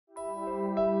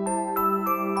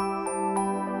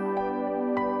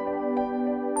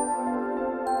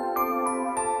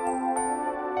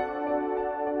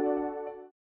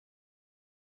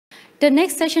The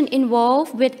next session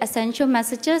involves with essential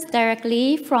messages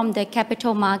directly from the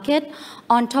capital market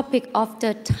on topic of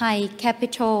the Thai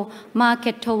capital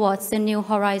market towards the new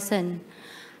horizon.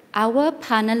 Our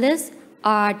panelists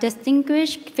are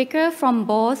distinguished figures from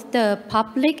both the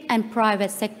public and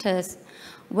private sectors,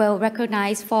 well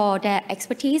recognized for their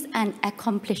expertise and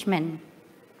accomplishment.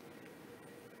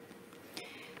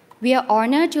 We are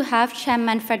honored to have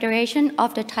Chairman Federation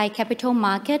of the Thai Capital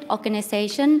Market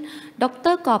Organization,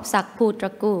 Dr. Kobsak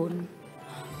Pootrakool.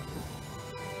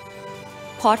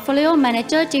 Portfolio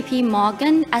Manager JP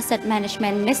Morgan Asset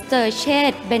Management, Mr.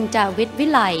 Chate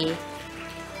Benchavitvilai.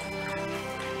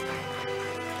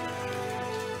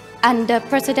 And the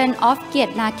President of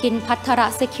Kiatnakin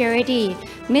Phatra Securities,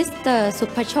 Mr.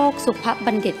 Supachoke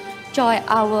Supabundit, join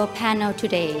our panel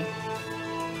today.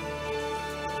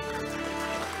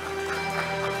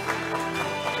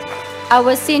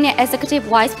 Our Senior Executive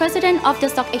Vice President of the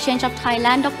Stock Exchange of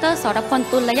Thailand, Dr. Soraphol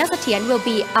Tulayasathien, will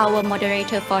be our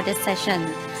moderator for this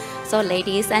session. So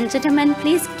ladies and gentlemen,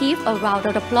 please give a round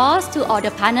of applause to all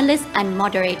the panelists and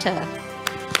moderator.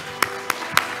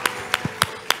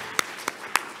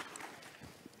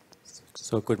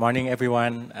 So good morning,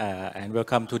 everyone, and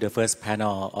welcome to the first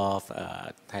panel of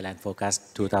Thailand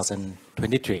Focus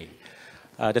 2023.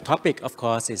 The topic, of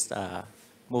course, is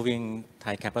moving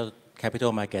Thai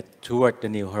capital market toward the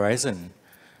new horizon.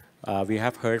 We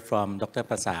have heard from Dr.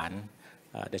 Prasan,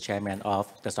 the chairman of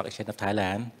the Stock Exchange of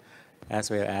Thailand,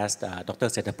 as well as Dr.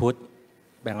 Sethaput,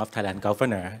 Bank of Thailand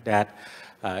governor, that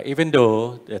even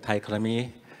though the Thai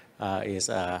economy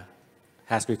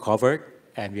has recovered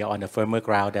and we are on a firmer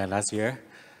ground than last year,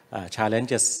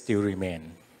 challenges still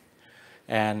remain.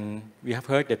 And we have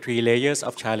heard the three layers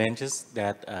of challenges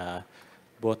that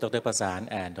both Dr. Prasan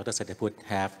and Dr. Sethaput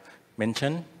have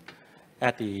mentioned.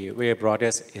 At the very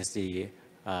broadest is the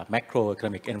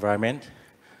macroeconomic environment,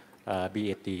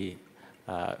 be it the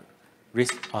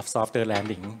risk of softer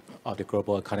landing of the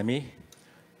global economy,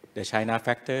 the China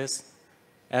factors,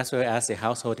 as well as the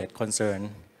household debt concern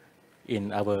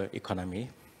in our economy.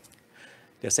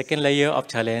 The second layer of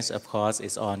challenge, of course,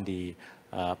 is on the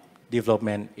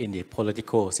development in the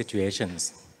political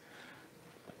situations.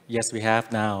 Yes, we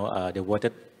have now the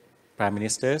voted prime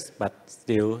ministers, but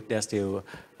there still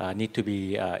need to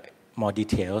be more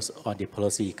details on the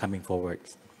policy coming forward.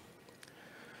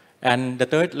 And the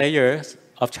third layer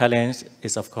of challenge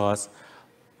is, of course,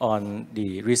 on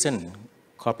the recent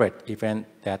corporate event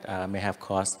that may have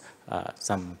caused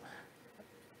some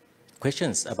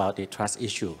questions about the trust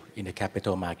issue in the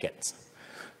capital markets.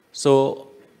 So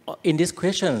in these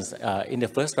questions, in the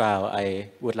first round, I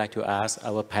would like to ask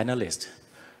our panelists,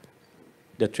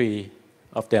 the three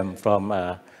of them from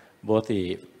both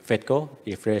the FEDCO,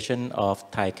 the Federation of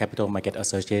Thai Capital Market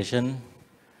Association,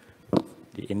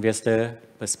 the investor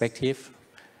perspective,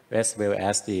 as well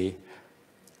as the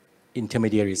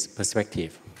intermediaries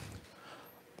perspective.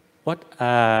 What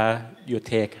are your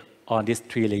take on this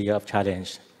three layers of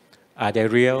challenge? Are they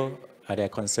real? Are they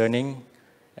concerning?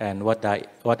 And what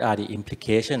are the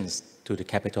implications to the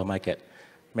capital market?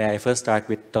 May I first start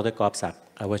with Dr. Kobsak,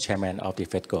 our chairman of the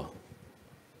FEDCO.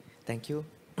 Thank you,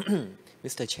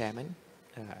 Mr. Chairman,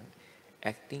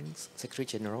 Acting Secretary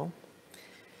General.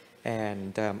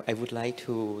 And I would like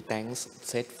to thank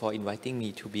SET for inviting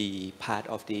me to be part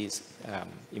of this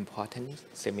important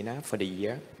seminar for the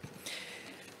year.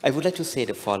 I would like to say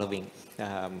the following.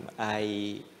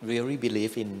 I really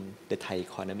believe in the Thai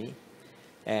economy,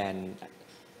 and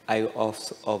I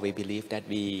also always believe that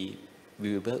we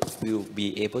will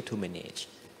be able to manage.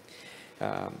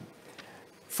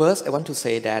 First, I want to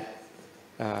say that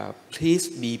please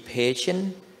be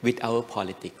patient with our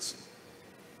politics.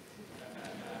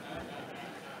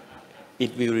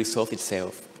 It will resolve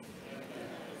itself.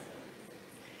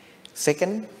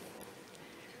 Second,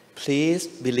 please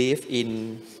believe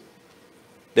in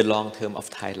the long term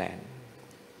of Thailand.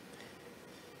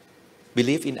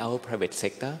 Believe in our private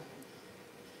sector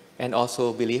and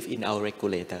also believe in our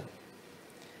regulator.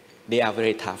 They are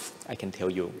very tough, I can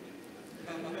tell you.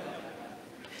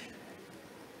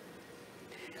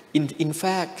 In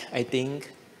fact, I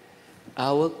think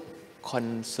our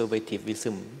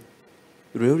conservatism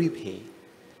really pay.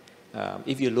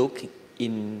 If you look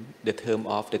in the term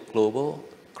of the global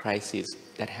crisis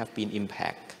that have been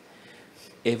impact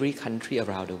every country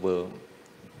around the world,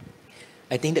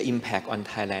 I think the impact on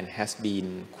Thailand has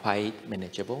been quite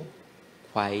manageable,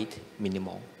 quite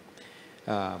minimal.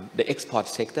 The export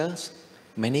sectors,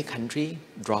 many countries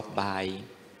dropped by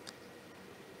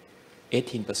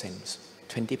 18%,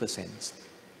 20%.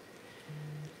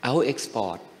 Our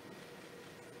export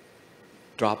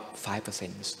dropped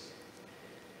 5%.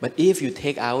 But if you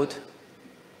take out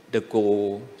the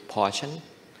gold portion.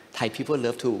 Thai people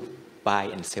love to buy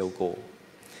and sell gold.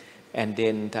 And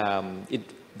then it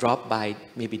dropped by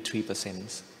maybe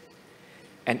 3%.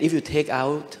 And if you take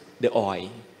out the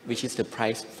oil, which is the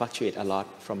price fluctuate a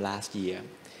lot from last year,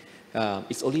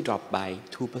 it's only dropped by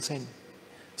 2%.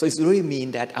 So it really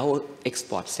means that our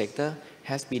export sector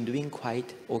has been doing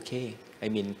quite okay. I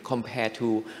mean, compared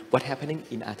to what's happening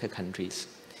in other countries.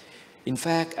 In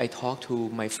fact, I talked to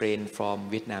my friend from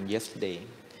Vietnam yesterday.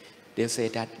 They say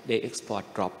that their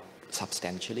export dropped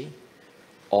substantially.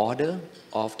 Order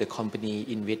of the company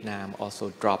in Vietnam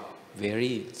also dropped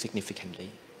very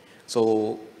significantly.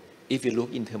 So if you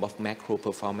look in terms of macro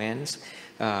performance,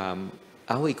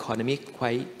 our economy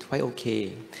quite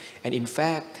okay. And in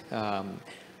fact,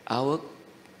 our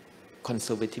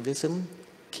conservatism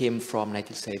came from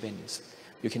 97.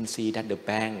 You can see that the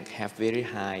bank have very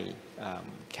high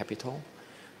capital.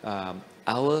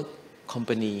 Our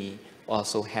company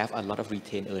also have a lot of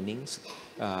retained earnings,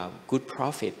 good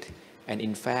profit, and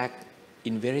in fact,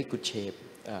 in very good shape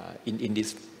in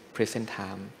this present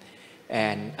time.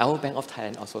 And our Bank of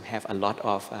Thailand also have a lot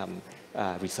of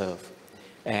reserve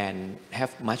and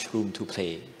have much room to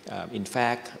play. In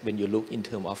fact, when you look in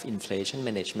terms of inflation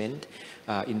management,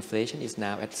 inflation is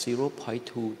now at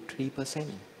 0.23%.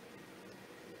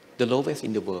 The lowest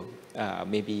in the world,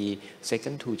 maybe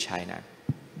second to China.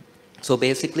 So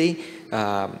basically,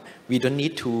 we don't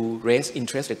need to raise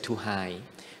interest rate too high.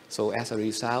 So as a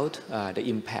result, the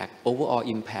impact, overall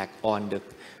impact on the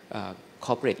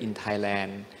corporate in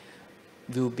Thailand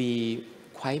will be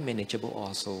quite manageable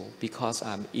also, because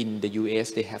in the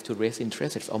US they have to raise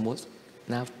interest rates almost,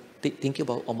 now thinking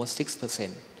about almost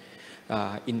 6%.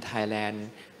 In Thailand,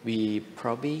 we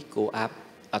probably go up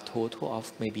a total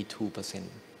of maybe 2%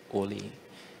 only.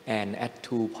 And at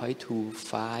 2.25,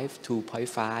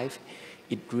 2.5,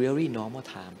 it's really normal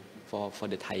time for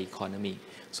the Thai economy.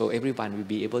 So everyone will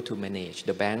be able to manage.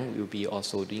 The bank will be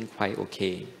also doing quite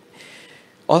okay.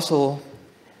 Also,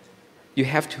 you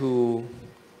have to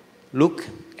look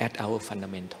at our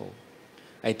fundamental.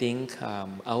 I think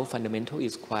our fundamental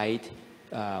is quite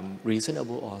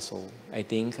reasonable also. I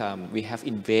think we have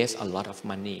invested a lot of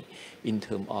money in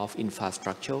terms of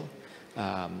infrastructure.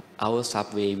 Our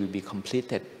subway will be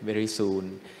completed very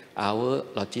soon. Our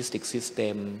logistics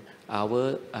system,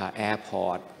 our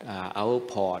airport, our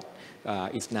port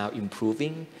is now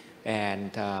improving,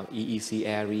 and EEC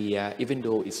area, even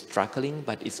though it's struggling,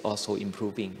 but it's also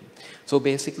improving. So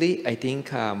basically, I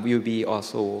think we will be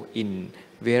also in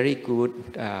very good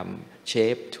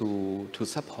shape to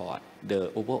support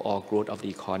the overall growth of the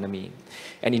economy.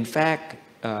 And in fact,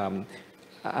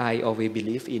 I always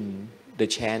believe in the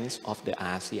chance of the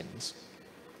ASEANs.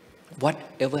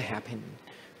 Whatever happened,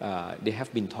 they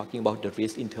have been talking about the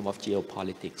risk in terms of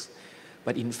geopolitics.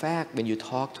 But in fact, when you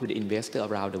talk to the investor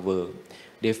around the world,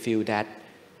 they feel that,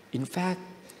 in fact,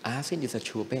 ASEAN is a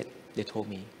sure bet, they told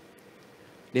me.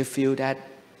 They feel that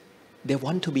they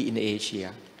want to be in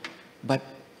Asia, but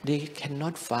they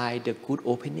cannot find a good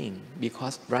opening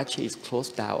because Russia is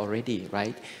closed down already,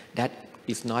 right? That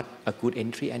is not a good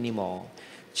entry anymore.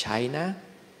 China,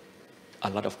 a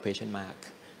lot of question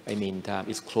mark. I mean,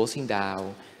 it's closing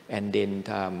down, and then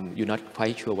you're not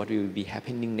quite sure what will be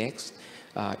happening next.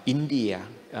 India,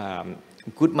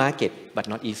 good market, but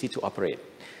not easy to operate.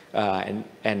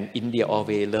 And India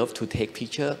always love to take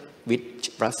picture with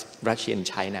Russia and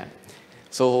China.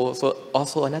 So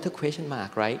also another question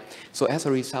mark, right? So as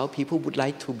a result, people would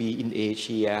like to be in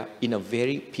Asia in a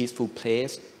very peaceful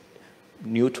place,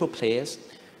 neutral place,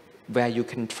 where you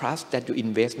can trust that your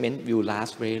investment will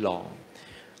last very long.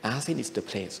 ASEAN is the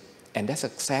place, and that's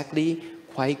exactly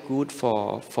quite good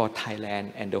for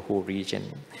Thailand and the whole region.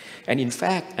 And in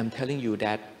fact, I'm telling you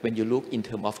that when you look in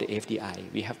terms of the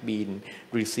FDI, we have been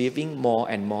receiving more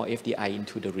and more FDI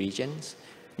into the regions,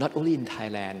 not only in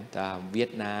Thailand,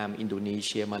 Vietnam,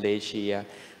 Indonesia, Malaysia,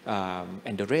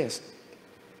 and the rest.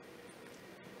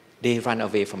 They run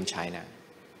away from China.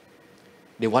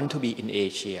 They want to be in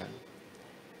Asia.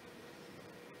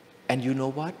 And you know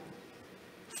what?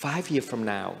 5 years from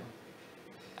now,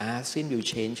 ASEAN will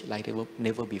change like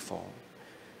never before.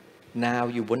 Now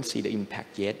you won't see the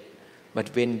impact yet, but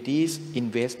when this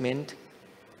investment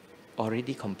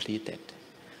already completed,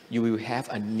 you will have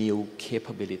a new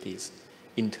capabilities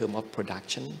in terms of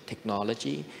production,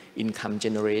 technology, income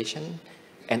generation,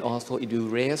 and also it will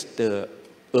raise the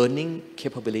earning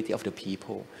capability of the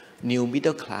people, new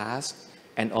middle class,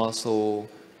 and also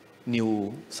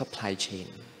new supply chain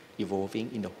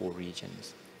evolving in the whole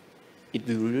regions. It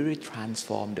will really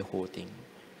transform the whole thing.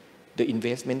 The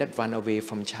investment that run away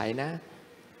from China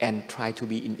and try to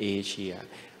be in Asia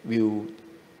will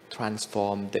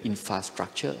transform the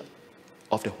infrastructure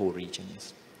of the whole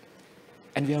regions.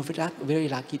 And we are very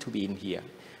lucky to be in here.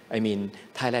 I mean,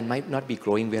 Thailand might not be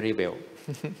growing very well,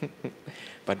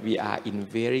 but we are in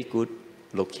very good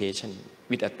location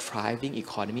with a thriving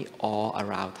economy all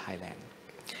around Thailand.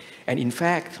 And in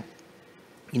fact,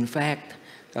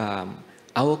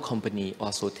 our company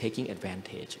also taking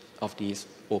advantage of this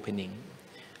opening.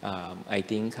 I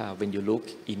think when you look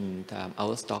in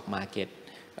our stock market,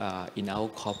 in our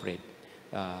corporate,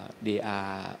 there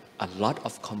are a lot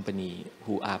of companies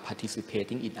who are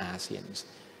participating in ASEAN,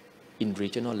 in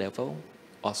regional level,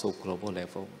 also global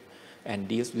level. And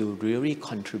this will really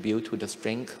contribute to the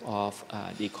strength of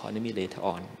the economy later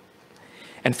on.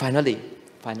 And finally,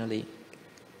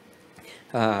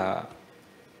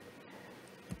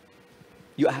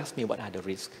 you asked me what are the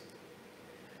risks.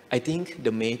 I think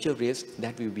the major risk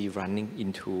that we'll be running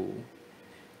into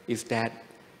is that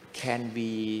can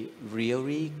we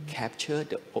really capture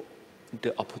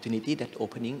the opportunity that's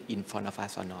opening in front of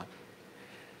us or not?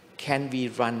 Can we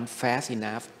run fast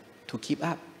enough to keep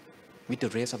up with the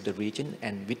rest of the region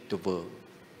and with the world?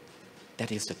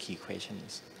 That is the key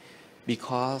questions.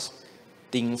 Because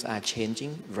things are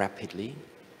changing rapidly,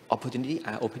 opportunities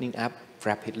are opening up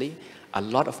rapidly, a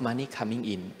lot of money coming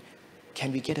in.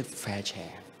 Can we get a fair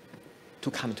share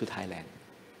to come to Thailand?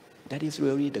 That is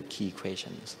really the key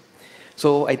questions.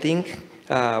 So I think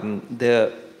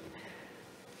the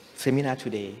seminar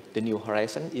today, the New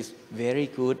Horizon, is very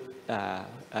good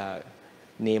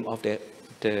name of the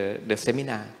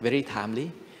seminar, very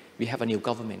timely. We have a new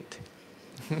government,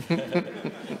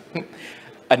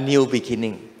 a new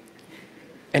beginning.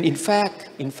 And in fact,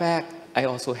 I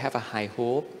also have a high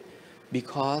hope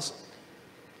because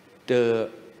the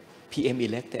PM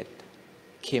elected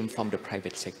came from the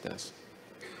private sectors,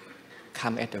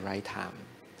 come at the right time.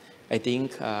 I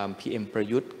think PM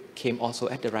Prayut came also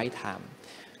at the right time.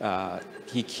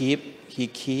 He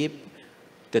keep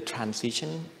the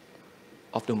transition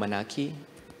of the monarchy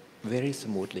very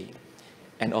smoothly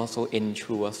and also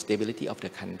ensure stability of the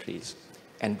countries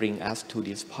and bring us to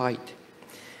this point.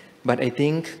 But I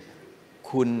think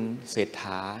Kun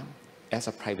Setha, as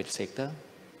a private sector,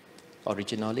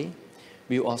 originally,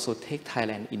 will also take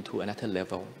Thailand into another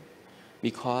level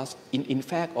because in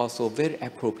fact also very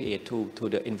appropriate to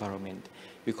the environment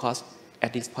because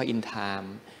at this point in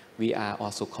time, we are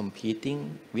also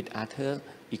competing with other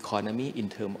economy in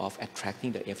terms of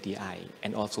attracting the FDI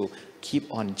and also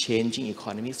keep on changing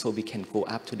economy so we can go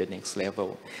up to the next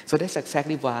level. So that's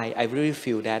exactly why I really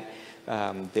feel that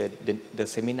the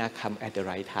seminar come at the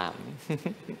right time.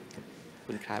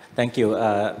 Thank you.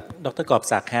 Dr.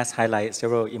 Kobsak has highlighted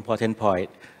several important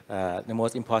points. The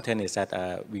most important is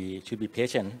that we should be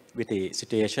patient with the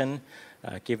situation,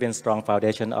 given strong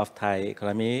foundation of Thai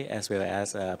economy as well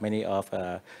as many of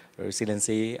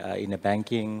resiliency in the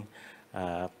banking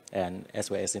and as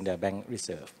well as in the bank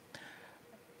reserve.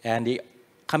 And the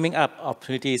coming up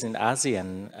opportunities in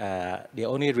ASEAN, the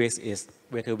only risk is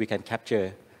whether we can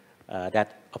capture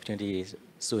that opportunity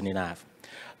soon enough.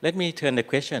 Let me turn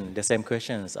the same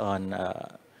questions on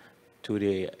to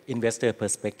the investor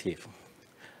perspective.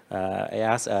 I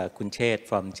asked Kun Chate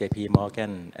from JP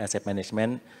Morgan Asset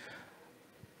Management,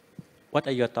 what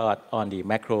are your thoughts on the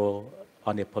macro,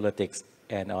 on the politics,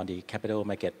 and on the capital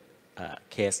market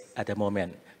case at the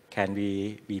moment? Can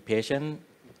we be patient?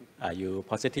 Are you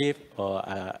positive, or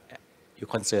are you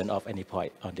concerned of any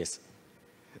point on this?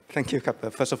 Thank you,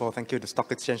 Kap. First of all, thank you to the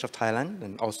Stock Exchange of Thailand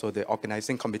and also the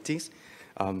organizing committees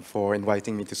for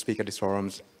inviting me to speak at this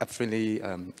forum. I'm really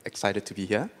excited to be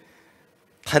here.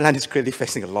 Thailand is clearly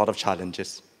facing a lot of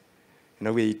challenges. You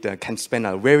know, we can spend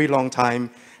a very long time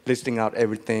listing out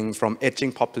everything from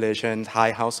aging population,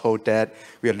 high household debt.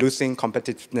 We are losing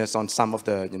competitiveness on some of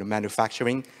the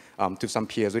manufacturing to some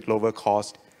peers with lower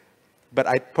cost. But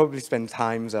I probably spend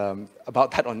time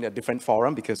about that on a different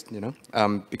forum because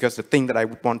because the thing that I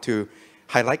would want to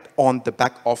highlight on the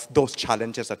back of those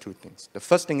challenges are two things. The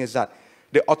first thing is that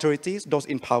the authorities, those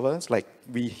in power, like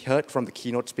we heard from the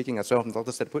keynote speaking as well from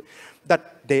Dr. Setput,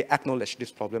 that they acknowledge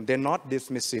this problem. They're not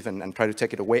dismissive and try to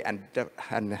take it away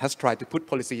and has tried to put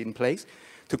policy in place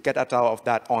to get out of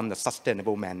that on a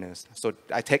sustainable manners. So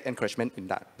I take encouragement in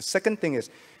that. The second thing is,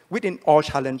 within all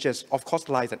challenges, of course,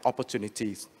 lies and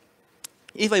opportunities.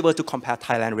 If I were to compare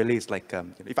Thailand really, it's like,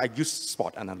 if I use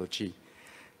sport analogy,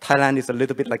 Thailand is a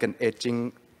little bit like an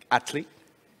aging athlete.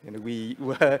 We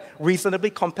were reasonably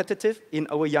competitive in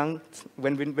our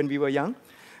when we were young.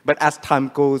 But as time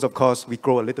goes, of course, we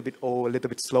grow a little bit old, a little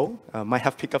bit slow. Might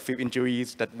have picked up a few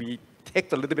injuries that we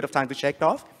take a little bit of time to shake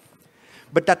off.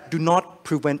 But that do not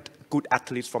prevent good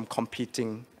athletes from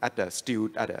competing at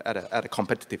a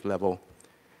competitive level.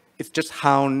 It's just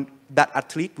how that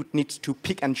athlete would need to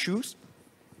pick and choose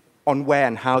on where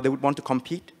and how they would want to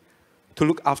compete, to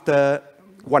look after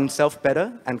oneself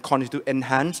better and continue to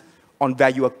enhance on where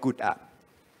you are good at.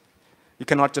 You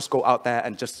cannot just go out there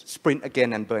and just sprint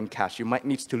again and burn cash. You might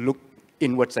need to look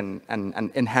inwards and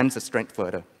enhance the strength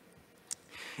further.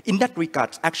 In that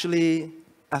regard, actually,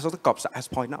 as Dr. Kobsak has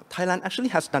pointed out, Thailand actually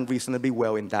has done reasonably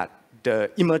well in that.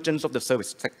 The emergence of the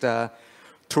service sector,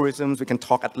 tourism, we can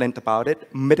talk at length about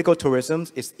it. Medical tourism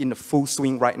is in a full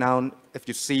swing right now. If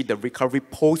you see the recovery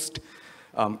post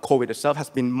COVID itself has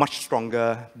been much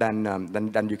stronger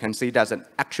than you can see. There's an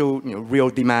actual real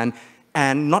demand,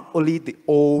 and not only the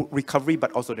old recovery,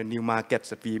 but also the new markets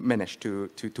that we managed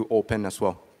to open as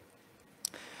well.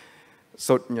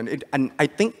 So, and I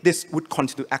think this would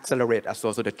continue to accelerate as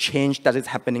well. So the change that is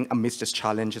happening amidst these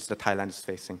challenges that Thailand is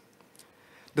facing.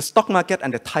 The stock market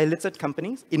and the Thai listed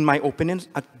companies, in my opinion,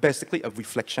 are basically a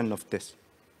reflection of this.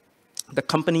 The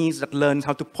companies that learn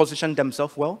how to position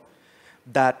themselves well,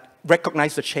 that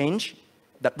recognize the change,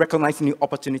 that recognize new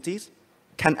opportunities,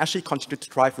 can actually continue to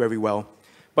thrive very well.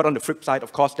 But on the flip side,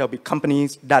 of course, there'll be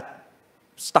companies that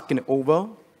stuck in the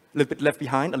oval, a little bit left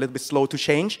behind, a little bit slow to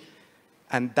change,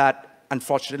 and that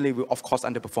unfortunately will, of course,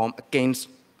 underperform against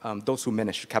those who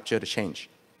manage to capture the change.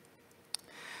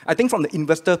 I think from the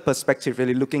investor perspective,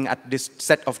 really looking at this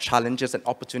set of challenges and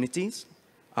opportunities,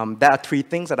 there are three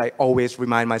things that I always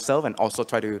remind myself and also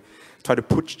try to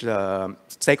push the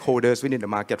stakeholders within the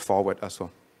market forward as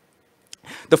well.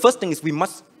 The first thing is we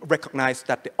must recognize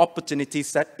that the opportunity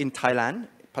set in Thailand,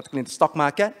 particularly in the stock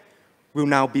market, will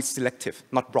now be selective,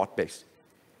 not broad-based.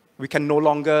 We can no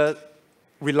longer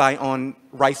rely on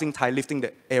rising tide lifting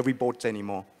the airy boats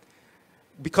anymore.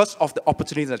 Because of the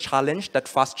opportunities and the challenge that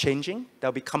fast changing,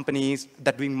 there'll be companies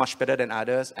that are doing much better than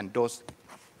others and those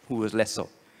who are less so.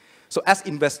 So as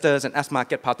investors and as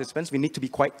market participants, we need to be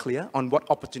quite clear on what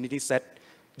opportunity set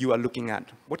you are looking at.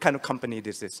 What kind of company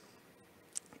this is.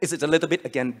 Is it a little bit,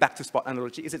 again, back to sport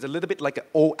analogy, is it a little bit like an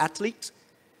old athlete?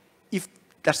 If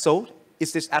that's so,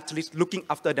 is this athlete looking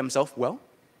after themselves well?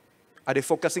 Are they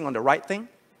focusing on the right thing?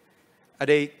 Are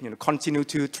they continue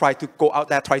to try to go out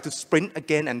there, try to sprint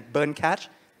again and burn cash?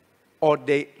 Or are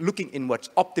they looking inwards,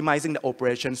 optimizing the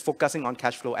operations, focusing on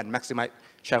cash flow and maximize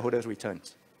shareholders'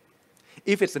 returns?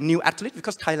 If it's a new athlete,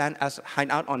 because Thailand has high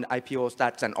out on the IPO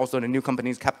stats and also the new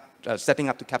companies setting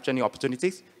up to capture new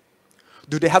opportunities,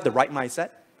 do they have the right mindset?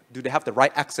 Do they have the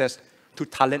right access to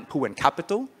talent pool and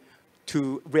capital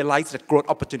to realize that growth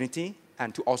opportunity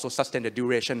and to also sustain the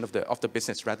duration of the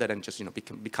business rather than just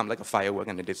become like a firework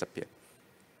and then disappear?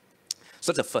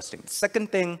 So that's the first thing. The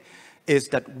second thing is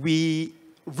that we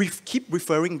keep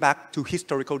referring back to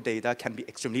historical data can be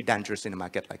extremely dangerous in a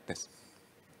market like this.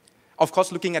 Of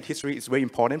course, looking at history is very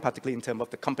important, particularly in terms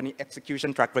of the company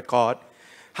execution track record.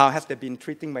 How has they been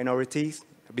treating minorities?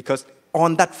 Because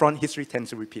on that front, history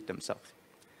tends to repeat themselves.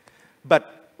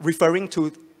 But referring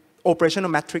to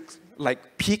operational metrics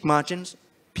like peak margins,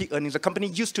 peak earnings, a company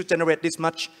used to generate this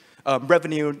much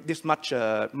revenue, this much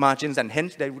margins, and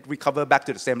hence they would recover back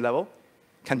to the same level,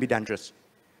 can be dangerous.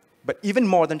 But even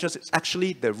more than just, it's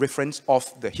actually the reference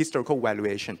of the historical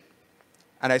valuation.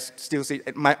 And I still see,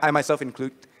 I myself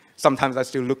include, sometimes I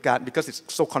still look at, because it's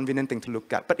so convenient thing to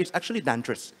look at, but it's actually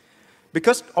dangerous.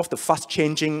 Because of the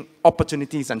fast-changing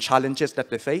opportunities and challenges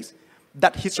that they face,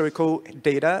 that historical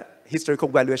data, historical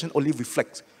valuation only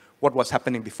reflects what was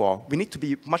happening before. We need to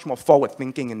be much more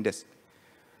forward-thinking in this.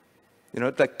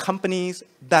 The companies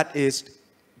that is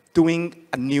doing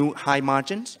a new high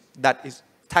margins, that is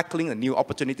tackling a new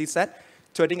opportunity set,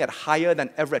 trading at higher than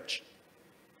average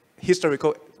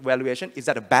historical valuation, is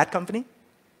that a bad company?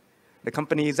 The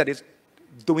companies that is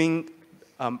doing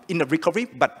in a recovery,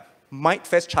 but might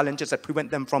face challenges that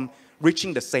prevent them from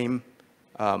reaching the same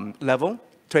level,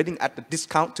 trading at the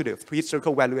discount to the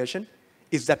historical valuation,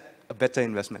 is that a better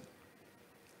investment?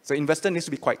 So investor needs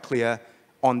to be quite clear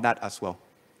on that as well.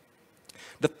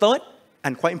 The third,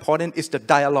 and quite important, is the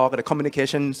dialogue, the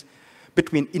communications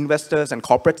between investors and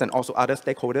corporates and also other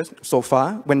stakeholders. So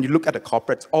far, when you look at the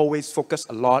corporates, always focus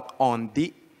a lot on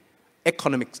the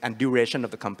economics and duration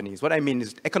of the companies. What I mean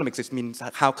is economics means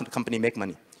how can the company make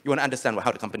money. You want to understand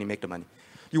how the company make the money.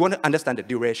 You want to understand the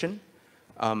duration,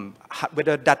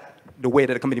 whether the way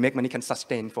that the company make money can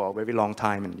sustain for a very long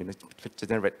time and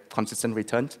generate consistent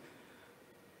returns.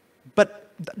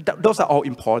 But those are all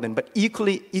important. But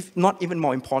equally, if not even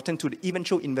more important to the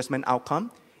eventual investment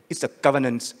outcome, is the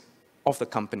governance of the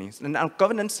companies. And our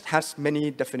governance has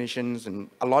many definitions, and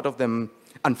a lot of them,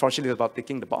 unfortunately, is about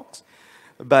ticking the box.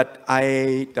 But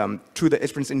through the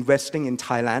experience investing in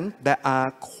Thailand, there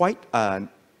are quite a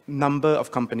number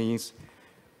of companies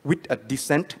with a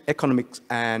decent economics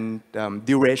and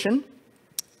duration.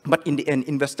 But in the end,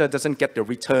 investor doesn't get the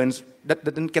returns,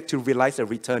 doesn't get to realize the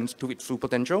returns to its full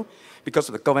potential because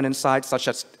of the governance side, such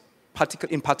as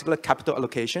in particular capital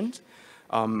allocations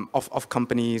of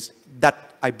companies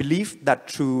that I believe that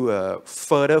through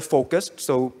further focus,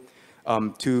 so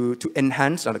to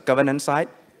enhance on the governance side,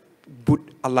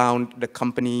 would allow the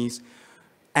companies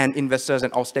and investors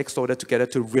and all stakeholders together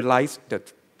to realize the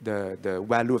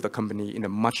value of the company in a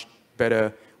much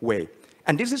better way.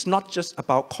 And this is not just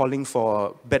about calling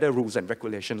for better rules and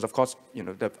regulations. Of course,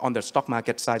 on the stock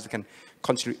market side, we can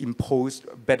continue to impose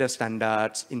better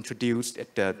standards introduced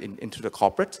into the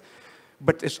corporate.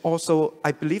 But it's also,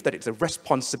 I believe that it's a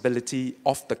responsibility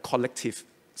of the collective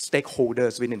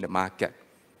stakeholders within the market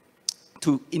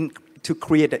to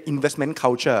create an investment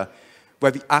culture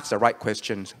where we ask the right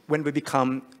questions, when we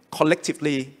become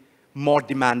collectively more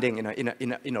demanding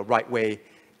in a right way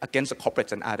against the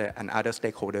corporates and other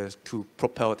stakeholders to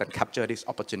propel and capture this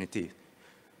opportunity.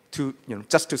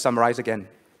 Just to summarize again,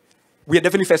 we are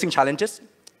definitely facing challenges.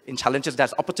 In challenges,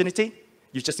 there's opportunity.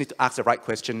 You just need to ask the right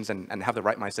questions and have the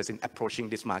right mindsets in approaching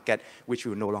this market, which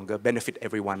will no longer benefit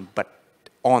everyone, but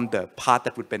on the path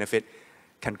that would benefit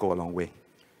can go a long way.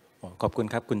 ขอบคุณ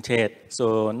ครับคุณเชษฐ์ So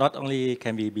not only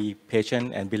can we be patient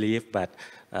and believe, but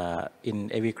in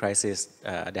every crisis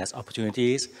there's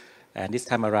opportunities, and this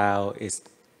time around is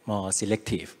more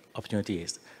selective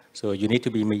opportunities. So you need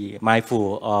to be mindful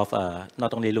of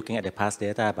not only looking at the past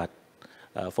data, but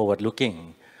forward-looking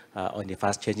on the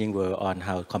fast-changing world on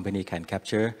how company can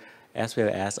capture, as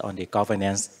well as on the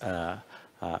governance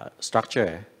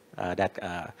structure that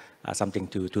are something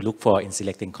to look for in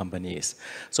selecting companies.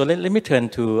 So let me turn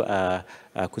to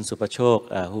Kun Supachoke,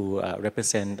 who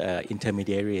represent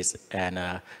intermediaries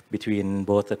and between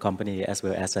both the company as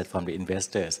well as from the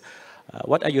investors.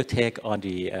 What are your take on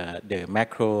the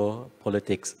macro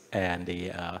politics and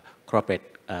the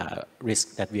corporate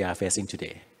risk that we are facing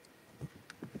today?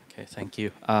 Okay, thank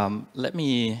you. Let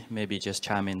me maybe just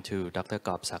chime into Dr.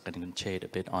 Kobsak and Chate a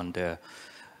bit on the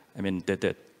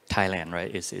Thailand,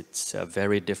 right? It's a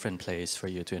very different place for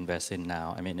you to invest in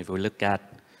now. I mean, if we look at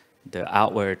the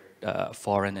outward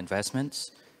foreign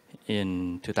investments,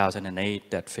 in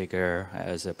 2008, that figure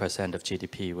as a percent of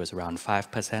GDP was around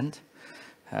 5%.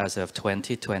 As of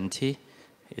 2020,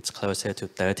 it's closer to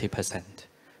 30%.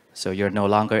 So you're no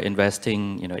longer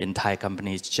investing, in Thai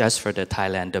companies just for the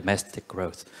Thailand domestic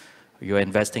growth. You're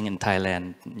investing in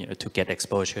Thailand, to get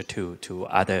exposure to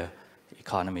other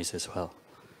economies as well.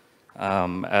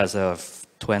 As of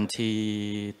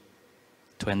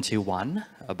 2021,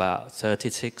 about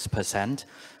 36%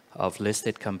 of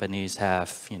listed companies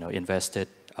have, invested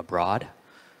abroad.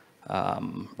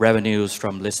 Revenues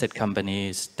from listed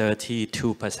companies,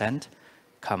 32%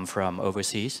 come from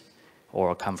overseas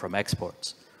or come from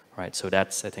exports, right? So I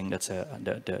think that's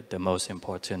the most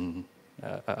important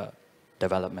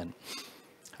development.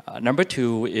 Number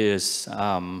two is,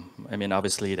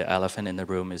 obviously the elephant in the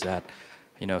room is that,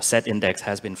 SET index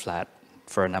has been flat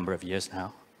for a number of years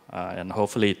now, and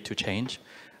hopefully to change.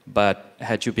 But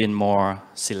had you been more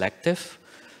selective,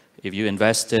 if you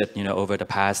invested, over the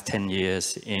past 10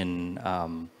 years in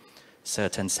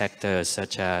certain sectors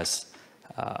such as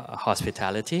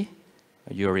hospitality,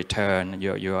 your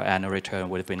annual return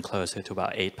would have been closer to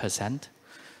about 8%.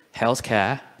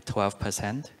 Healthcare,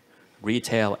 12%.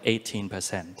 Retail,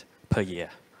 18% per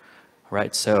year,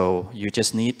 right? So you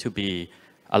just need to be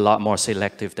a lot more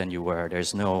selective than you were.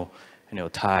 There's no,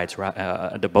 tides.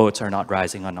 The boats are not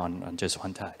rising on just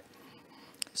one tide.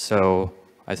 So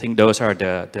I think those are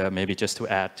the maybe just to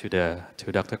add to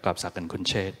Dr. Kobsak and Kun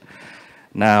Chate.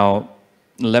 Now,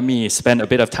 let me spend a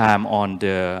bit of time on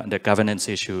the governance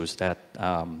issues that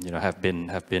have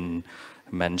been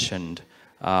mentioned.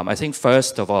 I think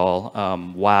first of all,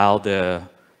 while the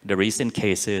recent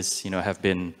cases have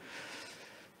been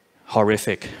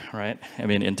horrific, right? I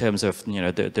mean, in terms of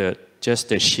just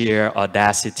the sheer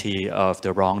audacity of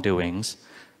the wrongdoings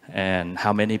and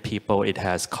how many people it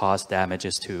has caused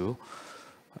damages to,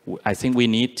 I think we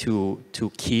need to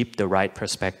keep the right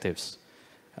perspectives.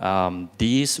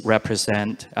 These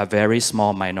represent a very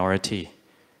small minority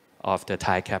of the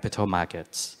Thai capital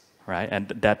markets, right?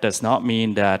 And that does not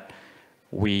mean that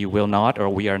we will not or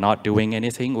we are not doing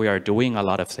anything. We are doing a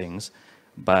lot of things,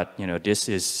 but this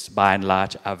is by and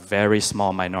large a very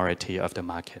small minority of the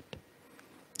market.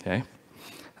 Okay.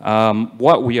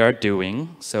 What we are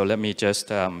doing, so let me just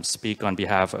speak on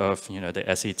behalf of the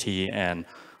SET and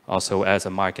also as a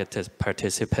market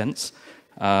participants.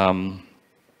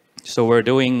 So we're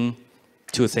doing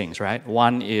two things, right?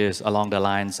 One is along the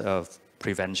lines of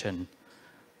prevention,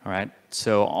 all right?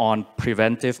 So on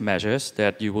preventive measures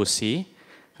that you will see,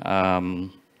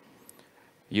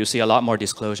 you see a lot more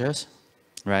disclosures,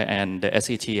 right? And the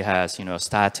SET has,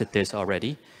 started this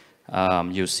already.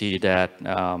 You see that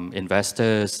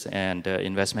investors and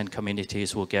investment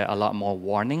communities will get a lot more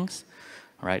warnings,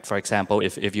 right? For example,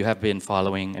 if you have been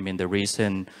following, the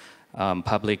recent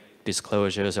public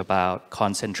disclosures about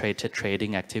concentrated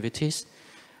trading activities,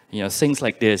 things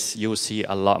like this, you'll see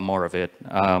a lot more of it.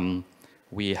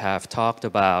 We have talked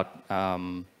about,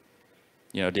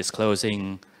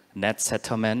 disclosing net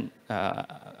settlement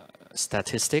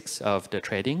statistics of the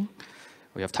trading.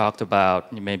 We have talked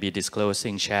about maybe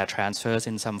disclosing share transfers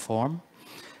in some form,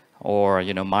 or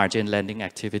margin lending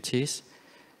activities,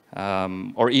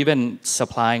 or even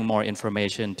supplying more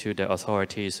information to the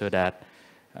authorities so that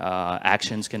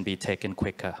actions can be taken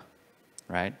quicker,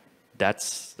 right?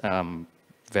 That's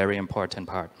very important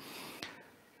part.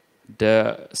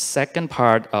 The second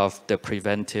part of the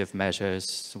preventive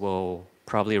measures will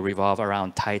probably revolve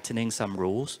around tightening some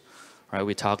rules, right?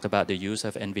 We talked about the use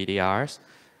of NVDRs,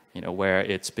 where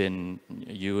it's been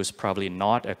used probably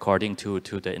not according to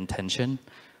the intention,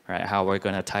 right? How we're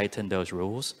going to tighten those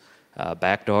rules,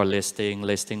 backdoor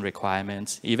listing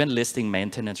requirements, even listing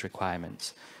maintenance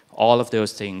requirements. All of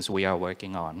those things we are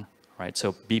working on, right?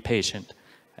 So be patient,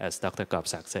 as Dr.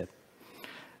 Kobsak said.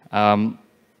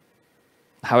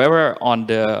 However, on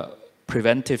the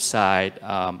preventive side,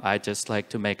 I just like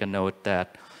to make a note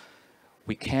that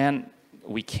we can't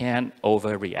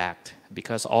overreact,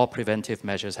 because all preventive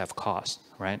measures have cost,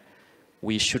 right?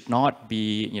 We should not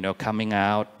be, coming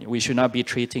out. We should not be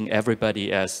treating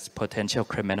everybody as potential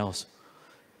criminals.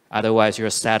 Otherwise, you're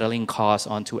saddling costs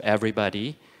onto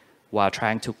everybody while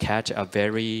trying to catch a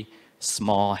very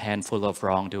small handful of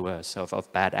wrongdoers,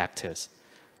 of bad actors,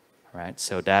 right?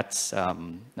 So that's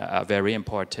a very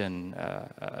important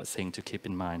thing to keep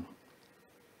in mind.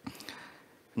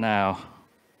 Now,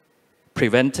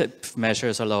 preventive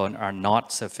measures alone are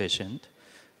not sufficient.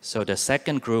 So the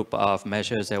second group of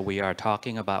measures that we are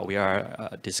talking about, we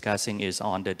are discussing, is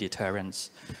on the deterrence,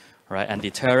 right? And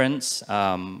deterrence,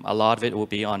 a lot of it will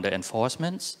be on the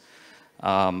enforcements.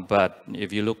 But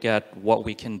if you look at what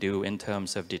we can do in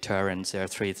terms of deterrence, there are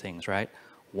three things, right?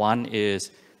 One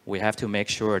is we have to make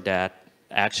sure that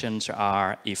actions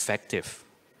are effective.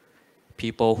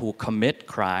 People who commit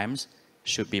crimes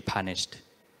should be punished,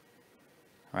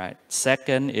 right?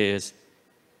 Second is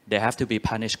they have to be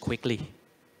punished quickly,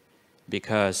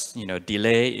 because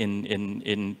delay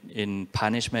in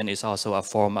punishment is also a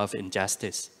form of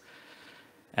injustice.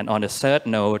 And on the third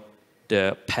note,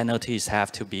 the penalties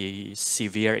have to be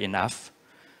severe enough.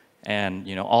 And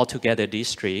altogether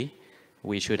these three,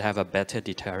 we should have a better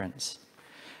deterrence.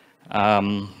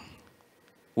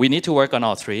 We need to work on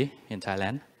all three in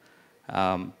Thailand,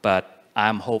 but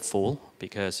I'm hopeful,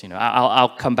 because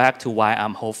I'll come back to why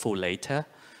I'm hopeful later.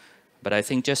 But I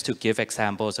think just to give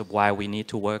examples of why we need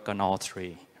to work on all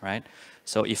three, right?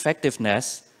 So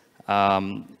effectiveness,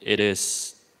 it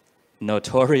is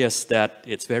notorious that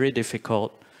it's very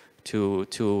difficult to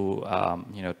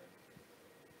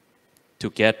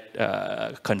get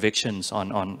convictions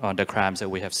on the crimes that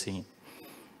we have seen,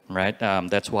 right?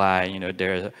 That's why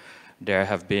there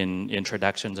have been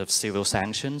introductions of civil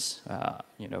sanctions,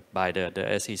 by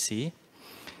the SEC,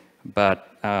 but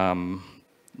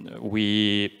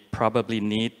we probably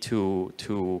need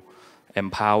to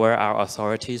empower our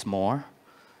authorities more.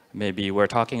 Maybe we're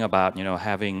talking about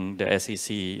having the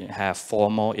SEC have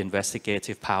formal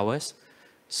investigative powers.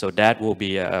 So that will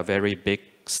be a very big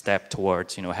step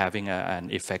towards having an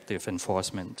effective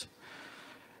enforcement.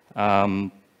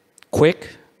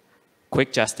 Quick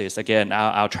justice. Again,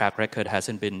 our track record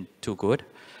hasn't been too good.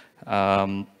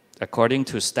 According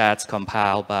to stats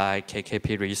compiled by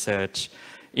KKP Research,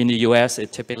 in the US,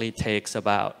 it typically takes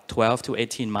about 12 to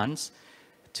 18 months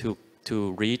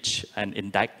to reach an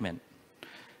indictment.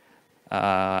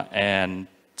 And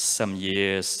some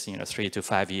years, 3 to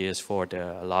 5 years for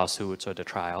the lawsuits or the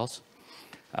trials.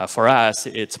 For us,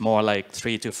 it's more like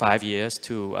 3 to 5 years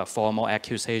to a formal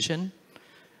accusation,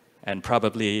 and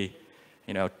probably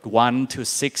 1 to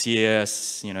 6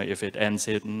 years, if it ends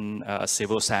in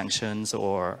civil sanctions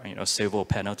or civil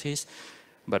penalties,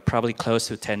 but probably close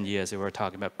to 10 years if we're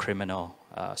talking about criminal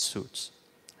suits,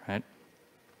 right?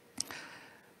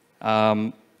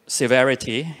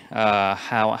 Severity,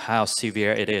 how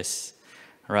severe it is,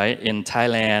 right? In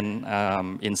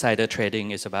Thailand, insider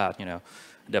trading is about,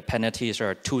 the penalties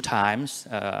are 2 times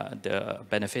the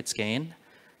benefits gain,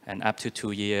 and up to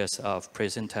 2 years of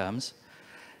prison terms.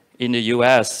 In the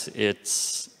US,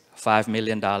 it's $5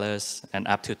 million and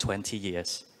up to 20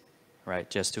 years, right?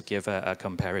 Just to give a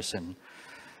comparison.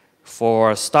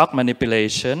 For stock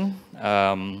manipulation,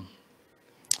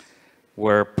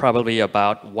 we're probably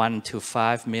about 1 to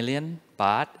 5 million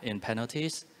baht in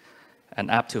penalties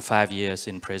and up to 5 years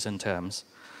in prison terms.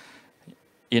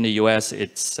 In the US,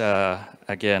 it's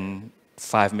again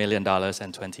 $5 million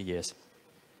and 20 years,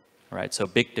 right? So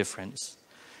big difference.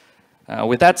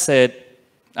 With that said,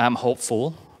 I'm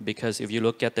hopeful because if you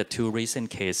look at the 2 recent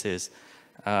cases,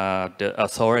 the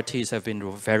authorities have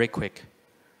been very quick,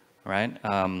 right?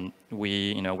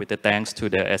 With the thanks to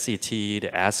the SET, the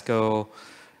ASCO,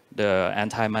 the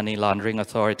anti-money laundering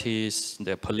authorities,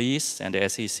 the police, and the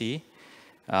SEC,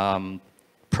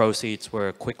 proceeds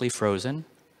were quickly frozen.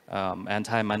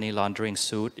 Anti-money laundering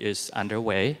suit is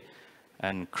underway,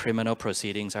 and criminal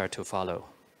proceedings are to follow,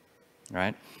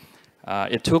 right?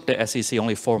 It took the SEC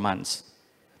only 4 months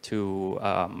to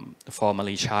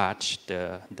formally charge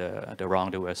the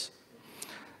wrongdoers.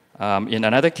 In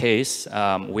another case,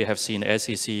 we have seen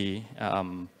SEC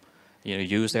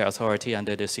use their authority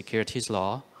under the securities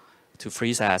law to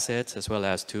freeze assets as well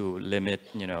as to limit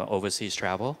overseas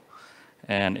travel.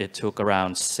 And it took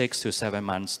around 6 to 7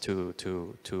 months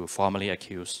to formally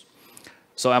accuse.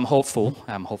 So I'm hopeful.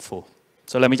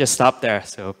 So let me just stop there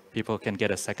so people can get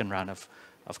a second round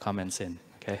of comments in.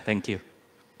 Okay, thank you.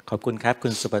 ขอบคุณครับคุ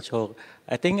ณสุภโชค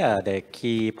I think the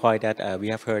key point that we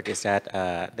have heard is that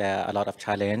there are a lot of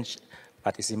challenge,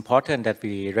 but it's important that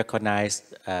we recognize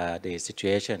the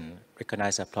situation,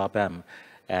 recognize the problem,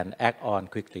 and act on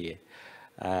quickly.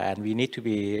 And we need to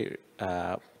be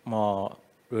more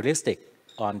realistic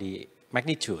on the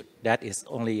magnitude. That is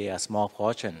only a small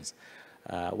portion.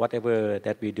 Whatever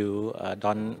that we do,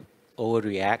 don't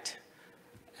overreact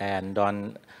and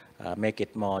don't make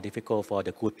it more difficult for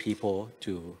the good people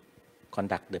to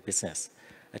conduct the business.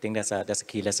 I think that's a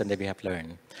key lesson that we have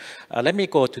learned. Let me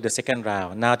go to the second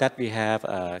round. Now that we have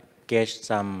gauged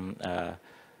some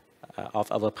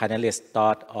of our panelists'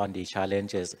 thought on the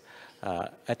challenges,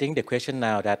 I think the question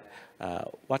now that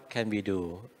what can we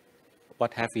do?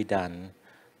 What have we done?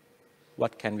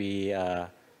 What can we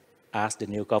ask the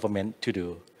new government to do?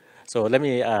 So let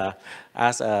me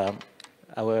ask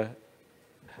our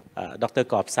Dr.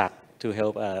 Kobsak to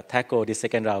help tackle the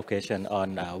second round question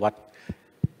on what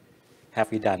have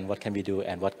we done, what can we do,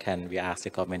 and what can we ask the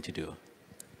government to do.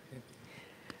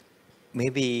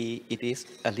 Maybe it is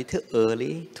a little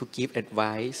early to give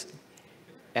advice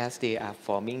as they are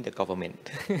forming the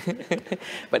government,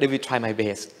 but I will try my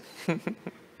best.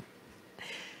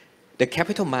 The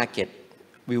capital market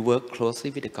will work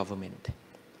closely with the government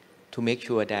to make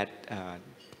sure that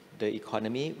the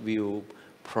economy will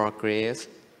progress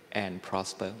and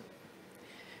prosper.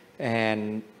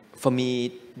 And for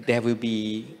me, there will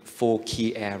be 4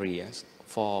 key areas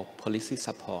for policy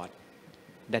support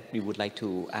that we would like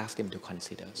to ask them to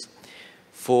consider.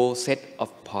 4 set of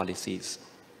policies.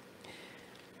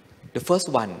 The first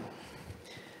one,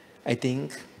 I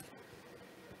think,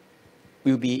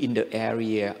 will be in the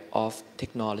area of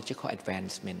technological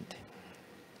advancement.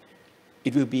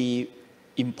 It will be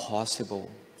impossible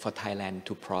for Thailand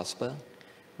to prosper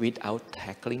without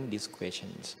tackling these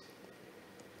questions.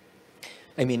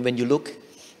 I mean, when you look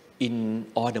in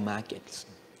all the markets,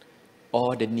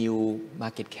 all the new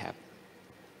market cap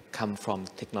come from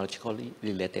technologically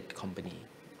related company.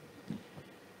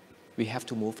 We have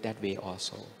to move that way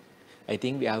also. I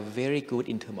think we are very good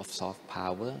in terms of soft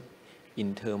power,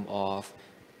 in terms of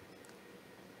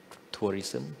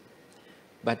tourism,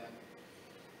 but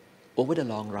over the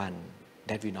long run,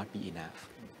 that will not be enough.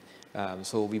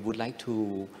 So we would like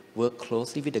to work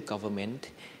closely with the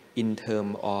government in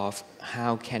terms of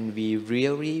how can we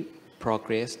really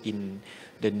progress in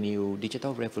the new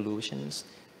digital revolutions,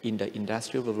 in the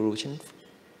industrial revolution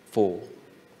 4.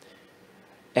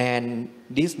 And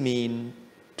this means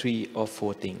 3 or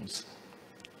 4 things.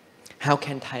 How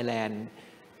can Thailand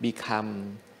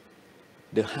become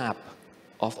the hub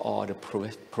of all the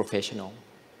professionals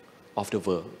of the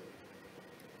world?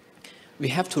 We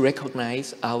have to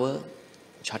recognize our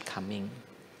shortcoming.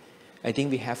 I think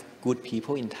we have good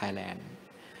people in Thailand.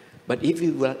 But if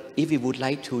we would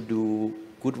like to do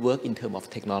good work in terms of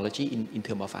technology, in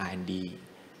terms of R&D,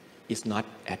 it's not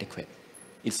adequate.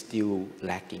 It's still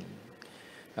lacking.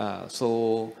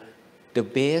 So the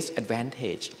best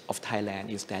advantage of Thailand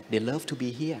is that they love to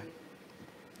be here.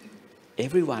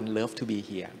 Everyone loves to be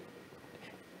here.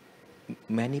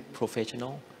 Many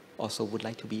professionals also would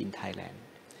like to be in Thailand.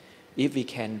 If we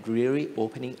can really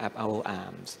opening up our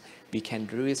arms, we can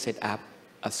really set up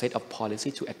a set of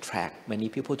policy to attract many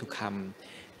people to come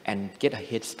and get a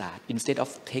head start. Instead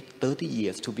of take 30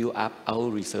 years to build up our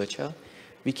researcher,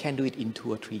 we can do it in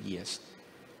 2 or 3 years.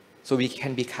 So we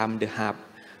can become the hub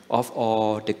of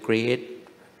all the great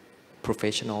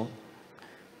professionals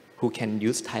who can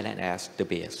use Thailand as the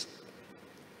base.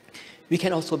 We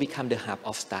can also become the hub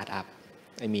of startup.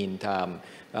 I mean,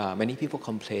 many people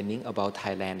complaining about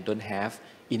Thailand don't have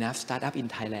enough startup in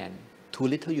Thailand, too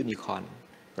little unicorn,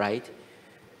 right?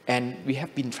 And we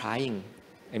have been trying.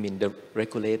 I mean, the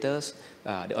regulators,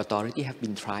 the authority have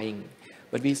been trying,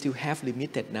 but we still have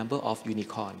limited number of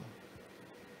unicorn.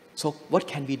 So what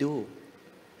can we do?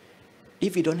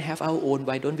 If we don't have our own,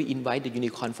 why don't we invite the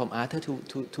unicorn from other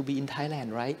to be in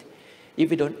Thailand, right? If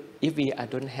we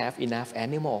don't have enough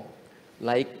animal,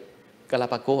 like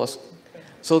Galapagos,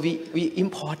 so we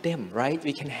import them, right?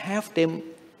 We can have them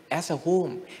as a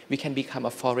home. We can become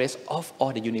a forest of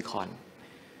all the unicorn.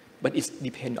 But it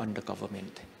depends on the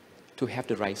government to have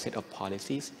the right set of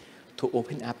policies to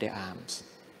open up their arms.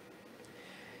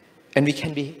 And we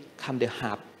can become the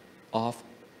hub of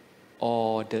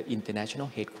all the international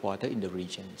headquarters in the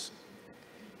regions.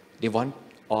 They want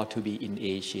all to be in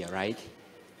Asia, right?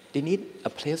 They need a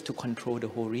place to control the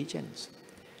whole regions.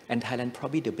 And Thailand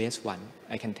probably the best one,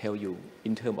 I can tell you,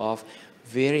 in terms of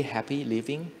very happy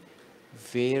living,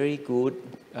 very good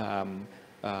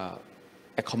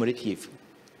accommodative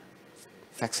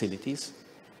facilities.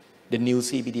 The new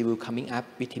CBD will coming up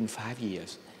within 5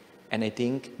 years. And I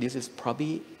think this is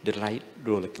probably the right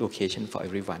location for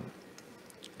everyone.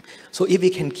 So if we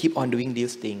can keep on doing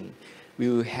this thing, we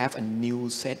will have a new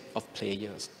set of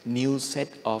players, new set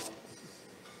of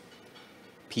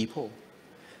people.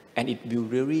 And it will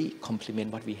really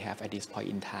complement what we have at this point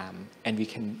in time. And we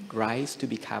can rise to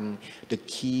become the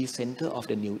key center of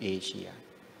the new Asia,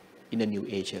 in the new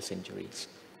Asia centuries.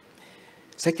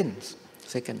 Second,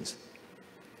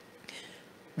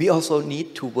 we also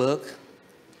need to work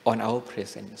on our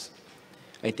presence.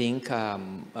 I think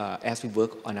as we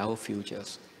work on our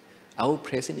futures, our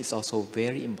presence is also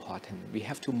very important. We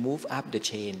have to move up the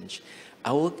change.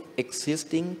 Our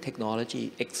existing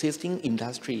technology, existing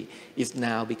industry is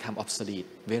now become obsolete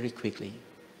very quickly.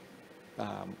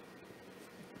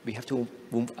 We have to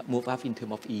move up in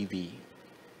terms of EV,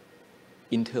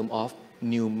 in terms of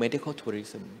new medical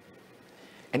tourism.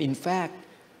 And in fact,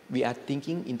 we are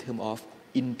thinking in terms of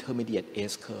intermediate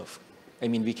S-curve. I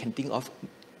mean, we can think of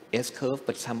S-curve,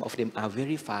 but some of them are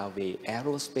very far away.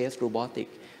 Aerospace, robotic,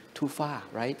 too far,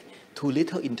 right? Too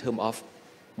little in terms of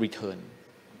return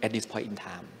at this point in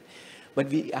time. But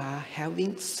we are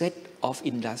having set of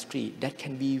industry that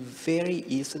can be very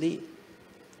easily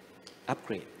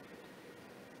upgrade.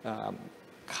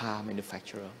 Car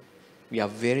manufacturer, we are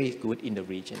very good in the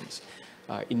regions.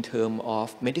 In terms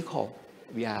of medical,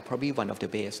 we are probably one of the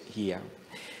best here.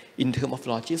 In terms of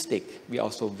logistics, we are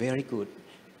also very good.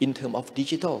 In terms of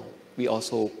digital, we are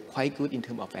also quite good in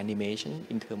terms of animation,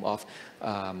 in terms of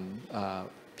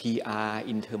PR,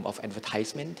 in terms of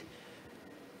advertisement,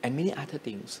 and many other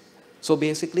things. So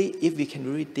basically, if we can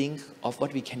really think of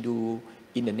what we can do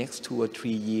in the next 2 or 3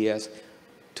 years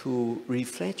to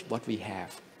reflect what we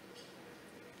have,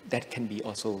 that can be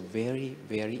also very,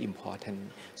 very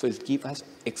important. So it gives us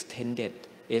extended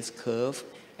S-curve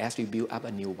as we build up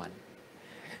a new one.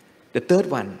 The third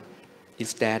one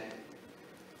is that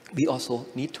we also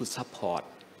need to support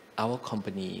our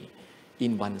company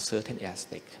in one certain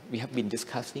aspect. We have been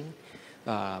discussing,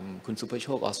 Kun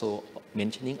Supachoke also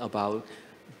mentioning about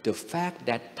the fact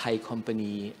that Thai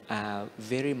companies are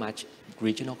very much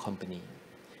regional company.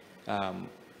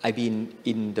 I've been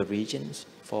in the regions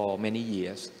for many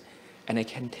years, and I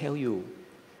can tell you,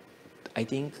 I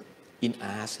think in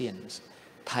ASEAN,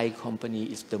 Thai company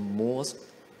is the most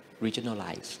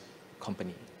regionalized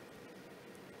company.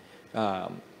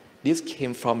 This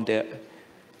came from the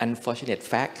unfortunate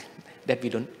fact that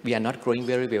we are not growing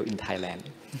very well in Thailand.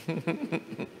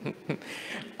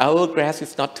 Our grass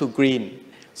is not too green,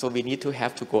 so we need to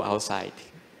have to go outside.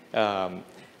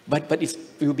 But it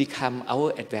will become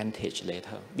our advantage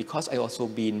later, because I also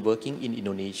been working in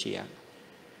Indonesia.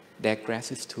 Their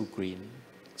grass is too green,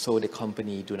 so the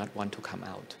company do not want to come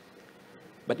out.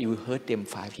 But it will hurt them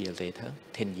 5 years later,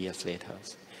 10 years later.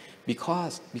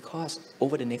 Because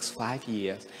over the next 5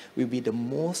 years will be the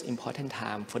most important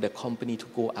time for the company to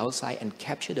go outside and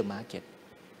capture the market.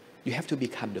 You have to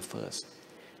become the first.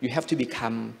 You have to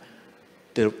become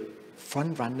the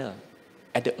front runner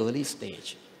at the early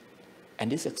stage.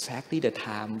 And this is exactly the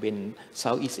time when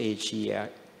Southeast Asia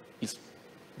is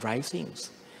rising.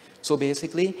 So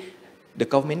basically, the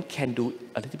government can do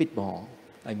a little bit more.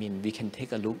 I mean, we can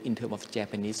take a look in terms of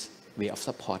Japanese way of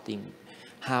supporting.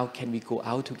 How can we go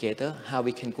out together? How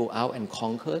we can go out and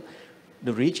conquer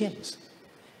the regions?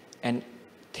 And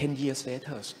 10 years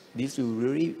later, this will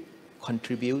really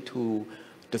contribute to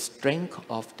the strength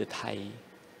of the Thai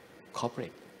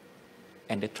corporate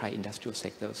and the Thai industrial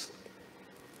sectors.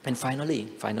 And finally,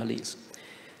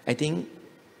 I think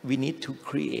we need to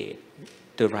create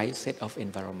the right set of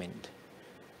environment.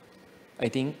 I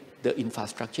think the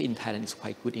infrastructure in Thailand is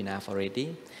quite good enough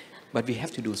already, but we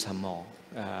have to do some more,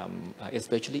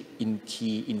 especially in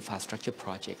key infrastructure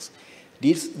projects.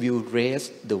 This will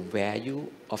raise the value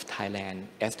of Thailand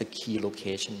as the key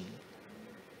location,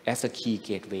 as a key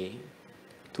gateway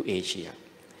to Asia.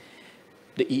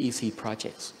 The EEC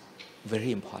projects,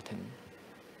 very important.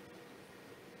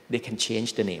 They can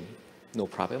change the name, no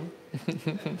problem,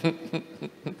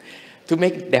 to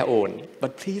make their own.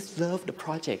 But please love the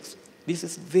projects. This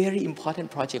is very important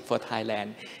project for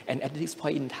Thailand. And at this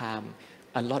point in time,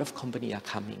 a lot of companies are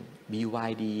coming.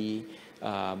 BYD,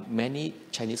 many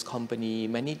Chinese company,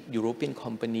 many European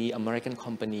company, American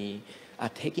company are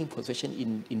taking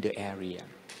position in the area.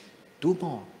 Do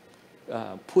more,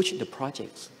 push the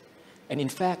projects. And in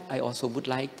fact, I also would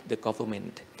like the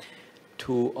government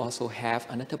to also have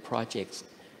another project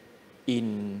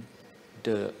in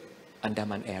the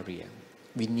Andaman area.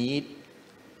 We need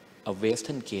a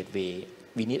Western gateway.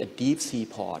 We need a deep sea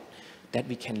port that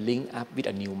we can link up with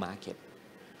a new market.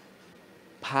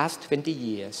 Past 20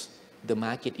 years, the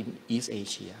market in East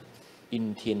Asia,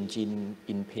 in Tianjin,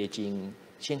 in Beijing,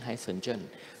 Shanghai, Shenzhen,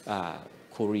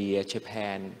 Korea,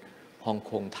 Japan, Hong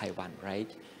Kong, Taiwan, right?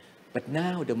 But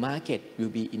now the market will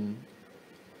be in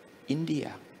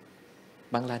India,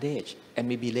 Bangladesh, and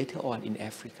maybe later on in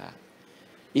Africa.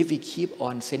 If we keep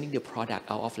on sending the product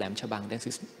out of Lam Chabang,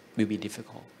 this will be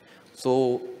difficult.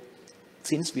 So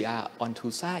since we are on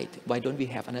two sides, why don't we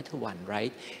have another one,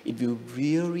 right? It will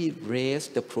really raise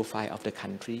the profile of the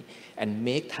country and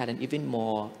make Thailand even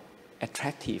more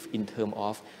attractive in terms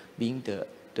of being the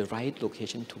right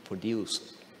location to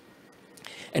produce.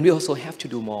 And we also have to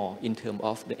do more in terms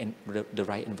of the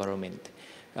right environment,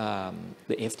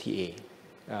 the FTA.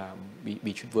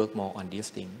 We should work more on this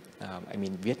thing. I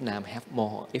mean, Vietnam have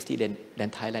more FTA than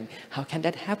Thailand. How can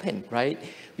that happen, right?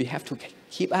 We have to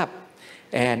keep up.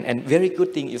 And very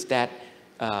good thing is that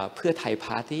Pheu Thai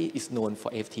Party is known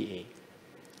for FTA.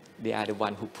 They are the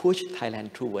one who push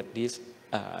Thailand toward these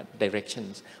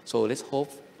directions. So let's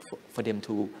hope for them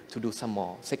to do some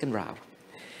more, second round.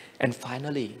 And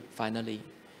finally,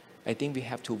 I think we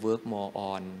have to work more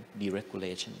on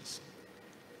deregulations.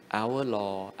 Our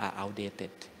laws are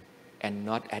outdated and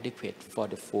not adequate for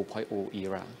the 4.0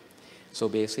 era. So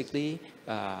basically,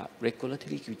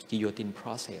 regulatory guillotine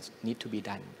process need to be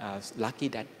done. Lucky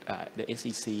that the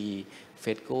SEC,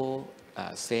 FEDCO,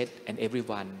 SED, and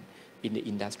everyone in the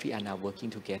industry are now working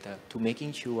together to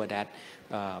making sure that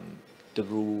the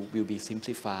rule will be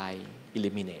simplified,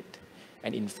 eliminated.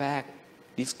 And in fact,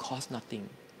 this costs nothing,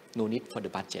 no need for the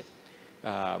budget.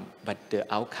 But the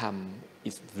outcome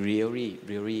is really,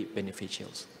 really beneficial.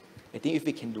 I think if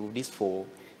we can do this for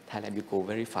Thailand, will go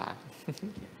very far.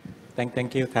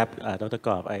 Thank you, Dr.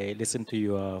 Kop. I listened to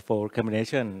your full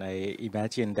combination. I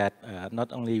imagine that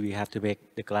not only we have to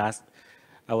make the glass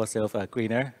ourselves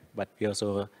greener, but we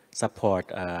also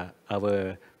support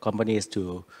our companies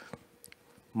to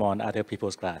mourn other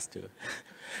people's glass too.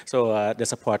 So the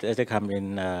support has to come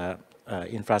in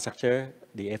infrastructure,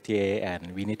 the FTA,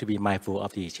 and we need to be mindful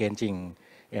of the changing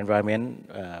environment.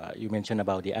 You mentioned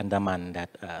about the Andaman that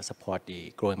support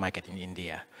the growing market in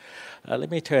India. Let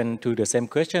me turn to the same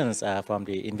questions from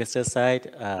the investor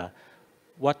side.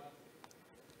 What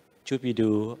should we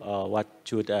do, or what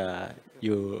should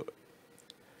you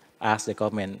ask the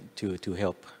government to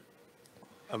help?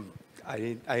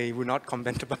 I will not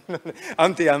comment about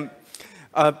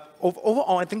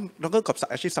overall, I think Dr.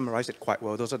 Kobsak actually summarized it quite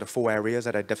well. Those are the 4 areas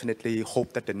that I definitely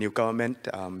hope that the new government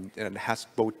has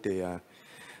both the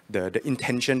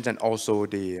intentions and also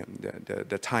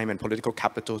the time and political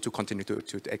capital to continue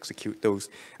to execute those.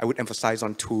 I would emphasize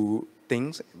on 2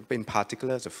 things in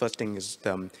particular. The first thing is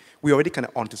we already kind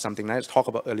of onto something. I talked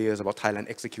about earlier about Thailand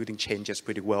executing changes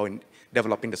pretty well in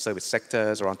developing the service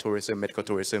sectors around tourism, medical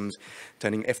tourism,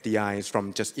 turning FDIs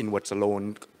from just inwards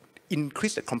alone,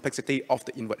 increase the complexity of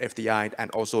the inward FDI,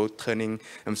 and also turning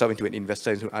themselves into an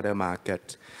investor into other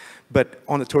markets. But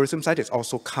on the tourism side, it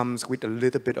also comes with a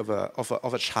little bit of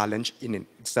a challenge in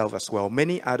itself as well.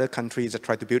 Many other countries that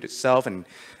try to build itself and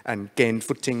gain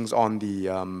footings on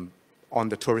on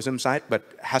the tourism side, but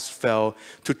has failed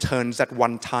to turn that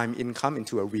one-time income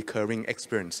into a recurring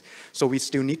experience. So we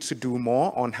still need to do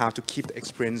more on how to keep the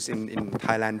experience in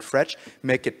Thailand fresh,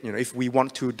 make it, if we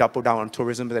want to double down on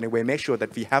tourism in any way, make sure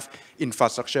that we have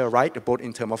infrastructure right, both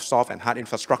in terms of soft and hard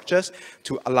infrastructures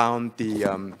to allow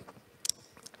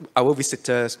our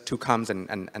visitors to come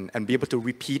and be able to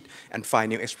repeat and find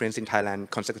new experience in Thailand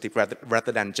consecutive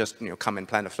rather than just come and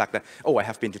plan the fact that, oh, I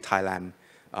have been to Thailand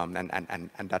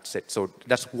and that's it. So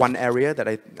that's one area that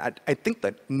I think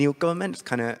that new government is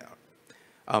kind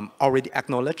of already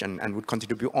acknowledged and would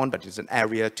continue to build on, but it's an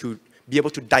area to be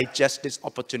able to digest this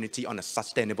opportunity on a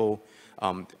sustainable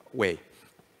way.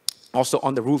 Also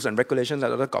on the rules and regulations that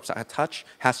Dr. Kobsak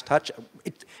has touched,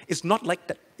 it's not like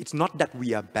that. It's not that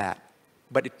we are bad,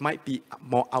 but it might be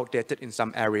more outdated in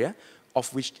some area,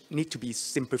 of which need to be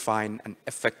simplified and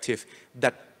effective,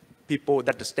 that the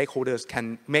stakeholders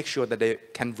can make sure that they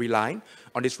can rely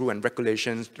on these rules and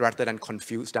regulations rather than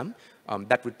confuse them.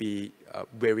 That would be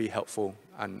very helpful.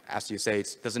 And as you say,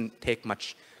 it doesn't take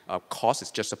much cost.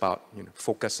 It's just about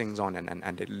focusing on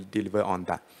and deliver on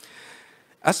that.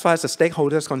 As far as the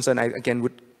stakeholders concerned, I again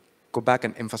would go back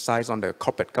and emphasize on the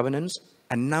corporate governance.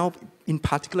 And now, in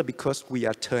particular, because we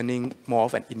are turning more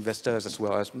of an investors as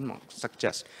well as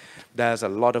suggest, there's a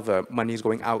lot of monies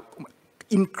going out.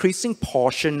 Increasing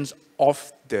portions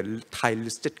of the Thai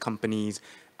listed companies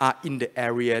are in the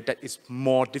area that is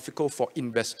more difficult for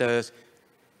investors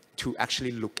to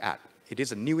actually look at. It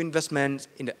is a new investment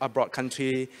in the abroad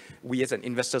country. We as an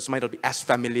investors might not be as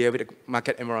familiar with the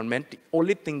market environment. The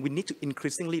only thing we need to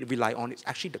increasingly rely on is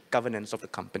actually the governance of the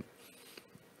company.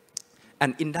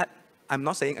 And in that, I'm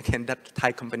not saying again that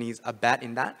Thai companies are bad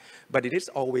in that, but it is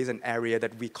always an area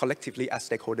that we collectively as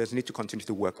stakeholders need to continue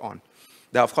to work on.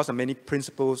 There, of course, are many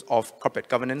principles of corporate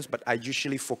governance, but I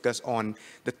usually focus on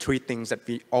the three things that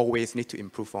we always need to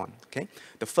improve on. Okay?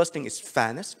 The first thing is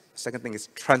fairness, second thing is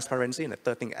transparency, and the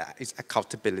third thing is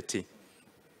accountability.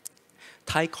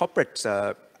 Thai corporates,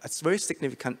 a very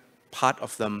significant part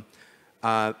of them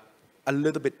are a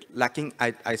little bit lacking,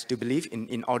 I still believe,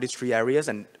 in all these three areas,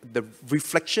 and the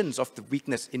reflections of the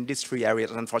weakness in these three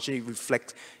areas unfortunately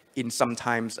reflect in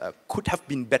sometimes could have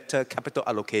been better capital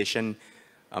allocation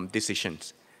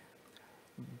decisions.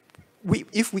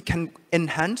 If we can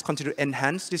continue to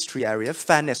enhance these three areas,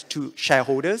 fairness to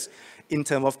shareholders in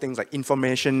terms of things like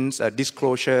information,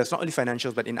 disclosures, not only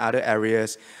financials, but in other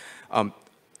areas,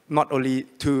 not only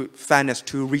to fairness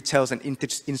to retail and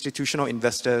institutional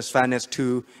investors, fairness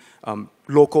to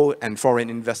local and foreign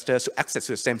investors to access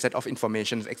to the same set of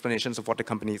information, explanations of what the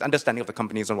companies, understanding of the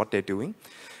companies and what they're doing.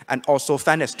 And also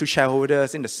fairness to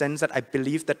shareholders in the sense that I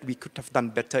believe that we could have done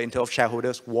better in terms of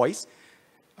shareholders' voice.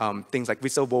 Things like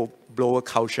whistleblower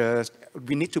cultures.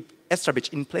 We need to establish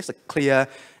in place a clear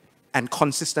and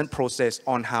consistent process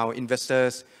on how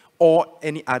investors or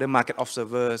any other market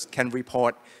observers can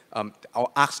report or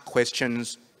ask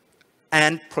questions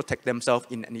and protect themselves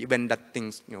in an event that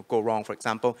things go wrong. For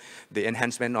example, the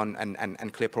enhancement on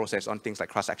and clear process on things like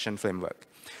cross-action framework.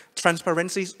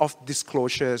 Transparencies of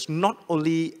disclosures, not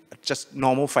only just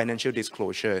normal financial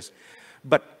disclosures,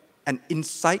 but an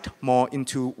insight more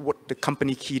into what the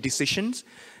company key decisions,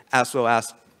 as well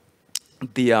as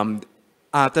the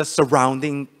other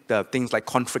surrounding the things like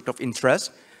conflict of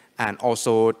interest, and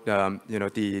also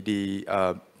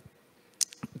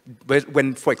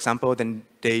when, for example, then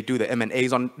they do the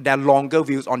M&As on their longer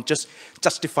views on just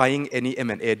justifying any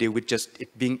M&A deal with just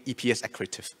it being EPS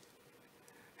accretive.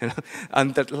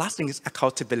 And the last thing is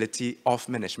accountability of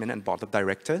management and board of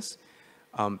directors.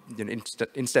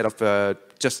 Instead of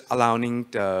just allowing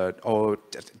or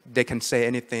they can say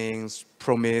anything,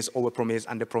 promise, overpromise,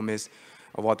 underpromise,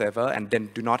 or whatever, and then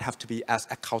do not have to be as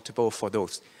accountable for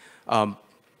those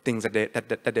things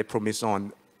that they promise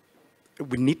on.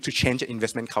 We need to change the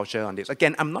investment culture on this.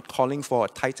 Again, I'm not calling for a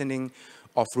tightening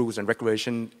of rules and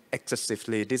regulation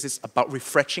excessively. This is about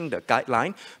refreshing the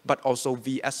guideline, but also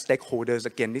we as stakeholders,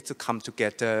 again, need to come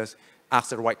together, ask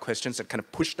the right questions and kind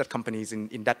of push the companies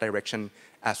in that direction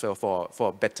as well for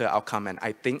a better outcome. And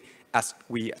I think as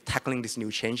we are tackling this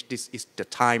new change, this is the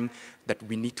time that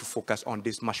we need to focus on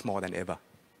this much more than ever.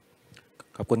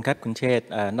 ขอบคุณครับคุณเชษฐ์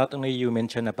Not only you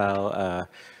mentioned about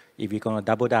if we're going to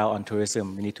double down on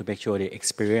tourism, we need to make sure the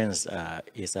experience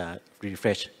is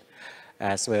refreshed.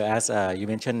 As well as you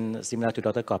mentioned, similar to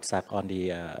Dr. Kobsak, on the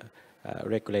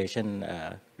regulation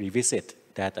revisit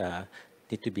that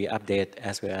need to be updated,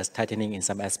 as well as tightening in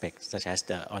some aspects, such as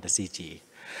on the CG.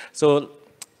 So,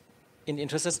 in the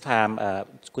interest of time,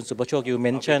 Kun Supachoke, you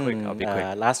mentioned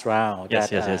last round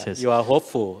that you are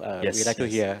hopeful. We'd like to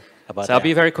hear about So I'll that?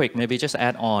 be very quick. Maybe just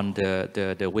add on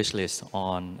the wish list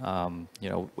on,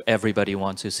 everybody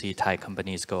wants to see Thai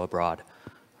companies go abroad,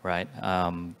 right?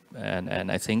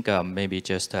 And I think maybe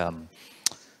just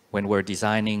when we're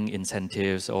designing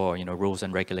incentives or, rules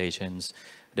and regulations,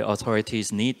 the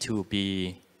authorities need to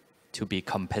be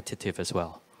competitive as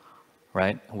well,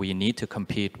 right? We need to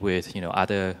compete with,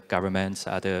 other governments,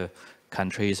 other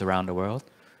countries around the world.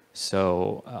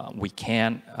 So we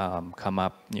can't come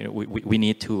up, we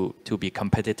need to be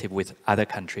competitive with other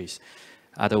countries.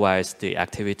 Otherwise, the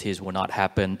activities will not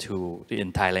happen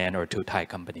in Thailand or to Thai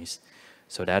companies.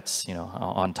 So that's,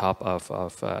 on top of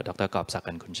Dr. Kobsak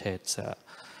and Khun Chate's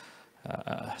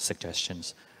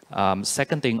suggestions.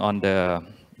 Second thing on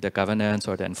the governance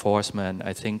or the enforcement,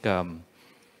 I think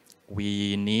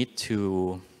we need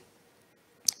to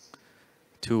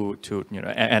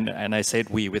and I said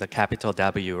we with a capital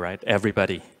W, right?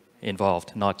 Everybody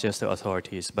involved, not just the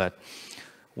authorities, but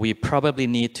we probably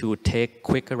need to take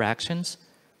quicker actions,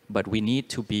 but we need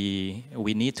to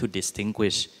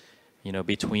distinguish,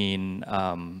 between,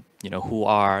 who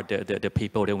are the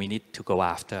people that we need to go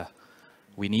after.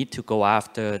 We need to go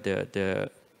after the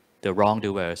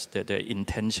wrongdoers, the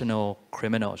intentional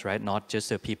criminals, right? Not just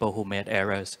the people who made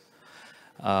errors.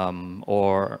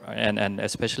 And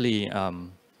especially,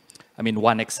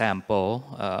 one example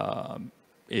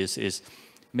is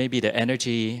maybe the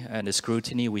energy and the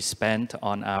scrutiny we spent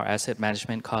on our asset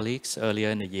management colleagues earlier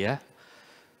in the year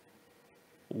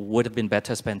would have been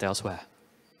better spent elsewhere,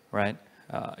 right?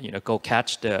 Go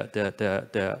catch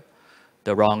the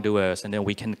wrongdoers, and then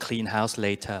we can clean house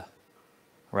later,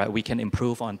 right? We can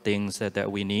improve on things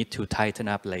that we need to tighten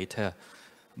up later,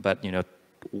 but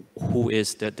who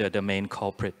is the main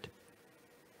culprit,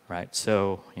 right?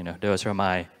 So those are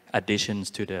my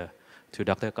additions to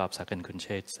Dr. Kobsak and Khun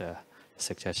Chate's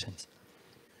suggestions.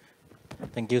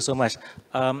 Thank you so much.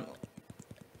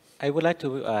 I would like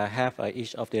to have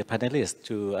each of the panelists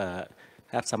to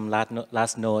have some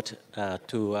last note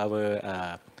to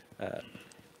our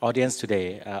audience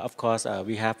today. Of course,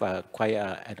 we have quite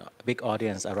a big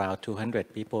audience, around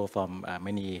 200 people from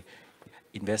many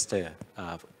investors,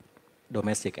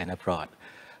 domestic and abroad.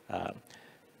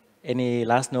 Any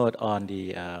last note on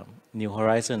the new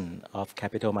horizon of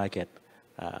capital market?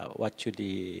 What should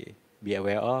we be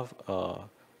aware of, or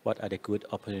what are the good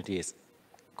opportunities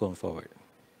going forward?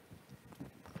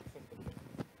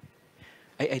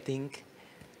 I think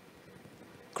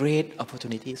great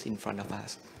opportunities in front of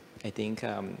us. I think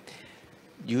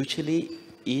usually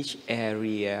each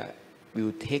area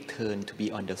will take turn to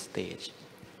be on the stage.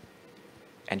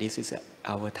 And this is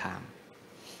our time.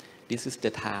 This is the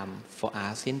time for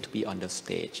ASEAN to be on the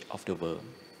stage of the world.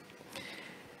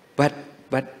 But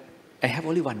I have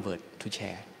only one word to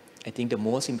share. I think the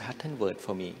most important word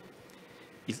for me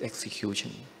is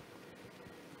execution.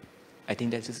 I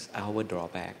think that is our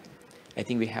drawback. I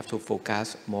think we have to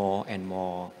focus more and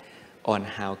more on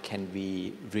how can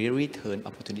we really turn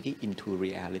opportunity into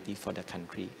reality for the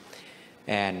country.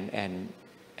 And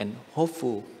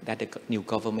hopeful that the new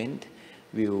government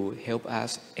will help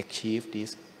us achieve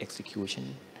this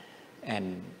execution,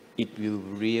 and it will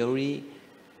really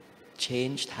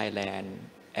change Thailand,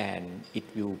 and it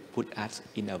will put us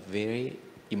in a very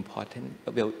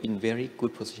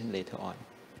good position later on.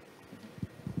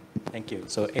 Thank you.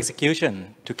 So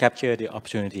execution to capture the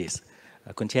opportunities.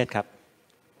 Khun Chate ครับ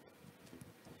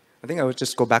I think I would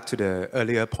just go back to the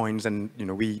earlier points, and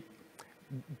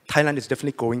Thailand is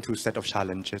definitely going through a set of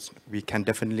challenges. We can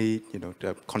definitely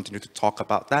continue to talk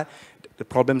about that. The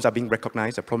problems are being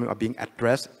recognized, the problems are being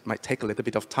addressed. It might take a little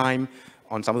bit of time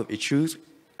on some of the issues.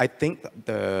 I think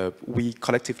we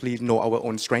collectively know our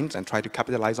own strengths and try to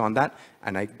capitalize on that.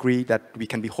 And I agree that we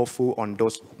can be hopeful on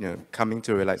those coming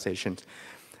to realizations.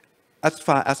 As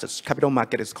far as the capital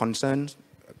market is concerned,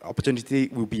 opportunity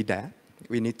will be there.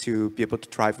 We need to be able to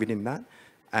thrive within that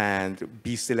and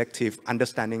be selective,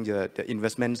 understanding the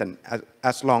investments. And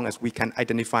as long as we can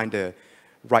identify the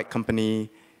right company,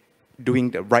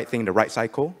 doing the right thing, the right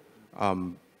cycle,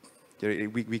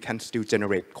 we can still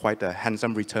generate quite a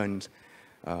handsome returns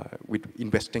with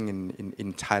investing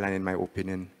in Thailand, in my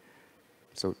opinion.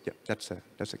 So yeah, that's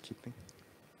a key thing.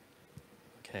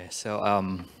 Okay, so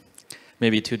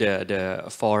maybe to the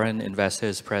foreign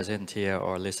investors present here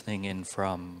or listening in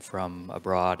from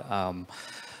abroad,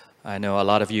 I know a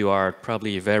lot of you are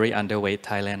probably very underweight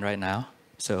Thailand right now,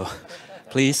 so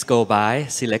please go buy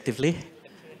selectively.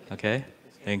 Okay,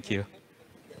 thank you.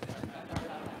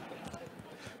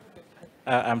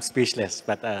 I'm speechless,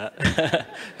 but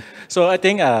so I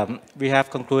think we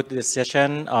have concluded this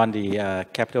session on the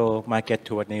capital market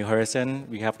toward new horizon.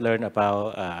 We have learned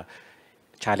about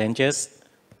challenges,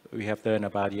 we have learned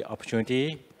about the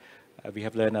opportunity. We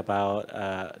have learned about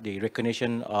the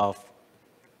recognition of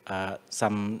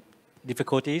some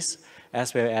difficulties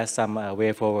as well as some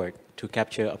way forward to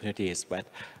capture opportunities. But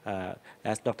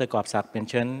as Dr. Kobsak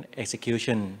mentioned,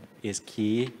 execution is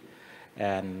key.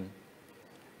 And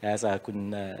as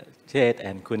Kun Chate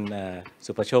and Kun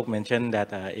Supachoke mentioned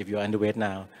that if you're underweight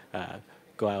now,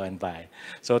 go out and buy.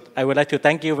 So I would like to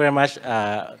thank you very much,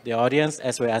 the audience,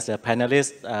 as well as the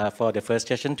panelists for the first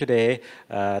session today.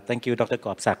 Thank you, Dr.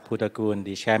 Kobsak Pootrakool,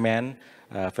 the Chairman,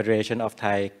 Federation of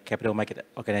Thai Capital Market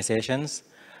Organizations,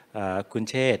 Kun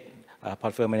Chate,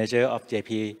 Portfolio Manager of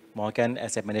JP Morgan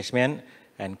Asset Management,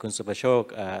 and Kun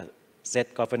Supachoke,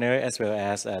 Set Governor, as well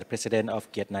as President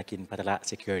of Kiatnakin Phatra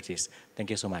Securities.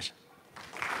 Thank you so much.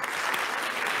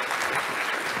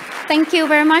 Thank you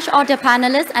very much, all the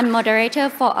panelists and moderator,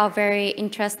 for a very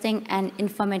interesting and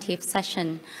informative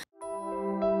session.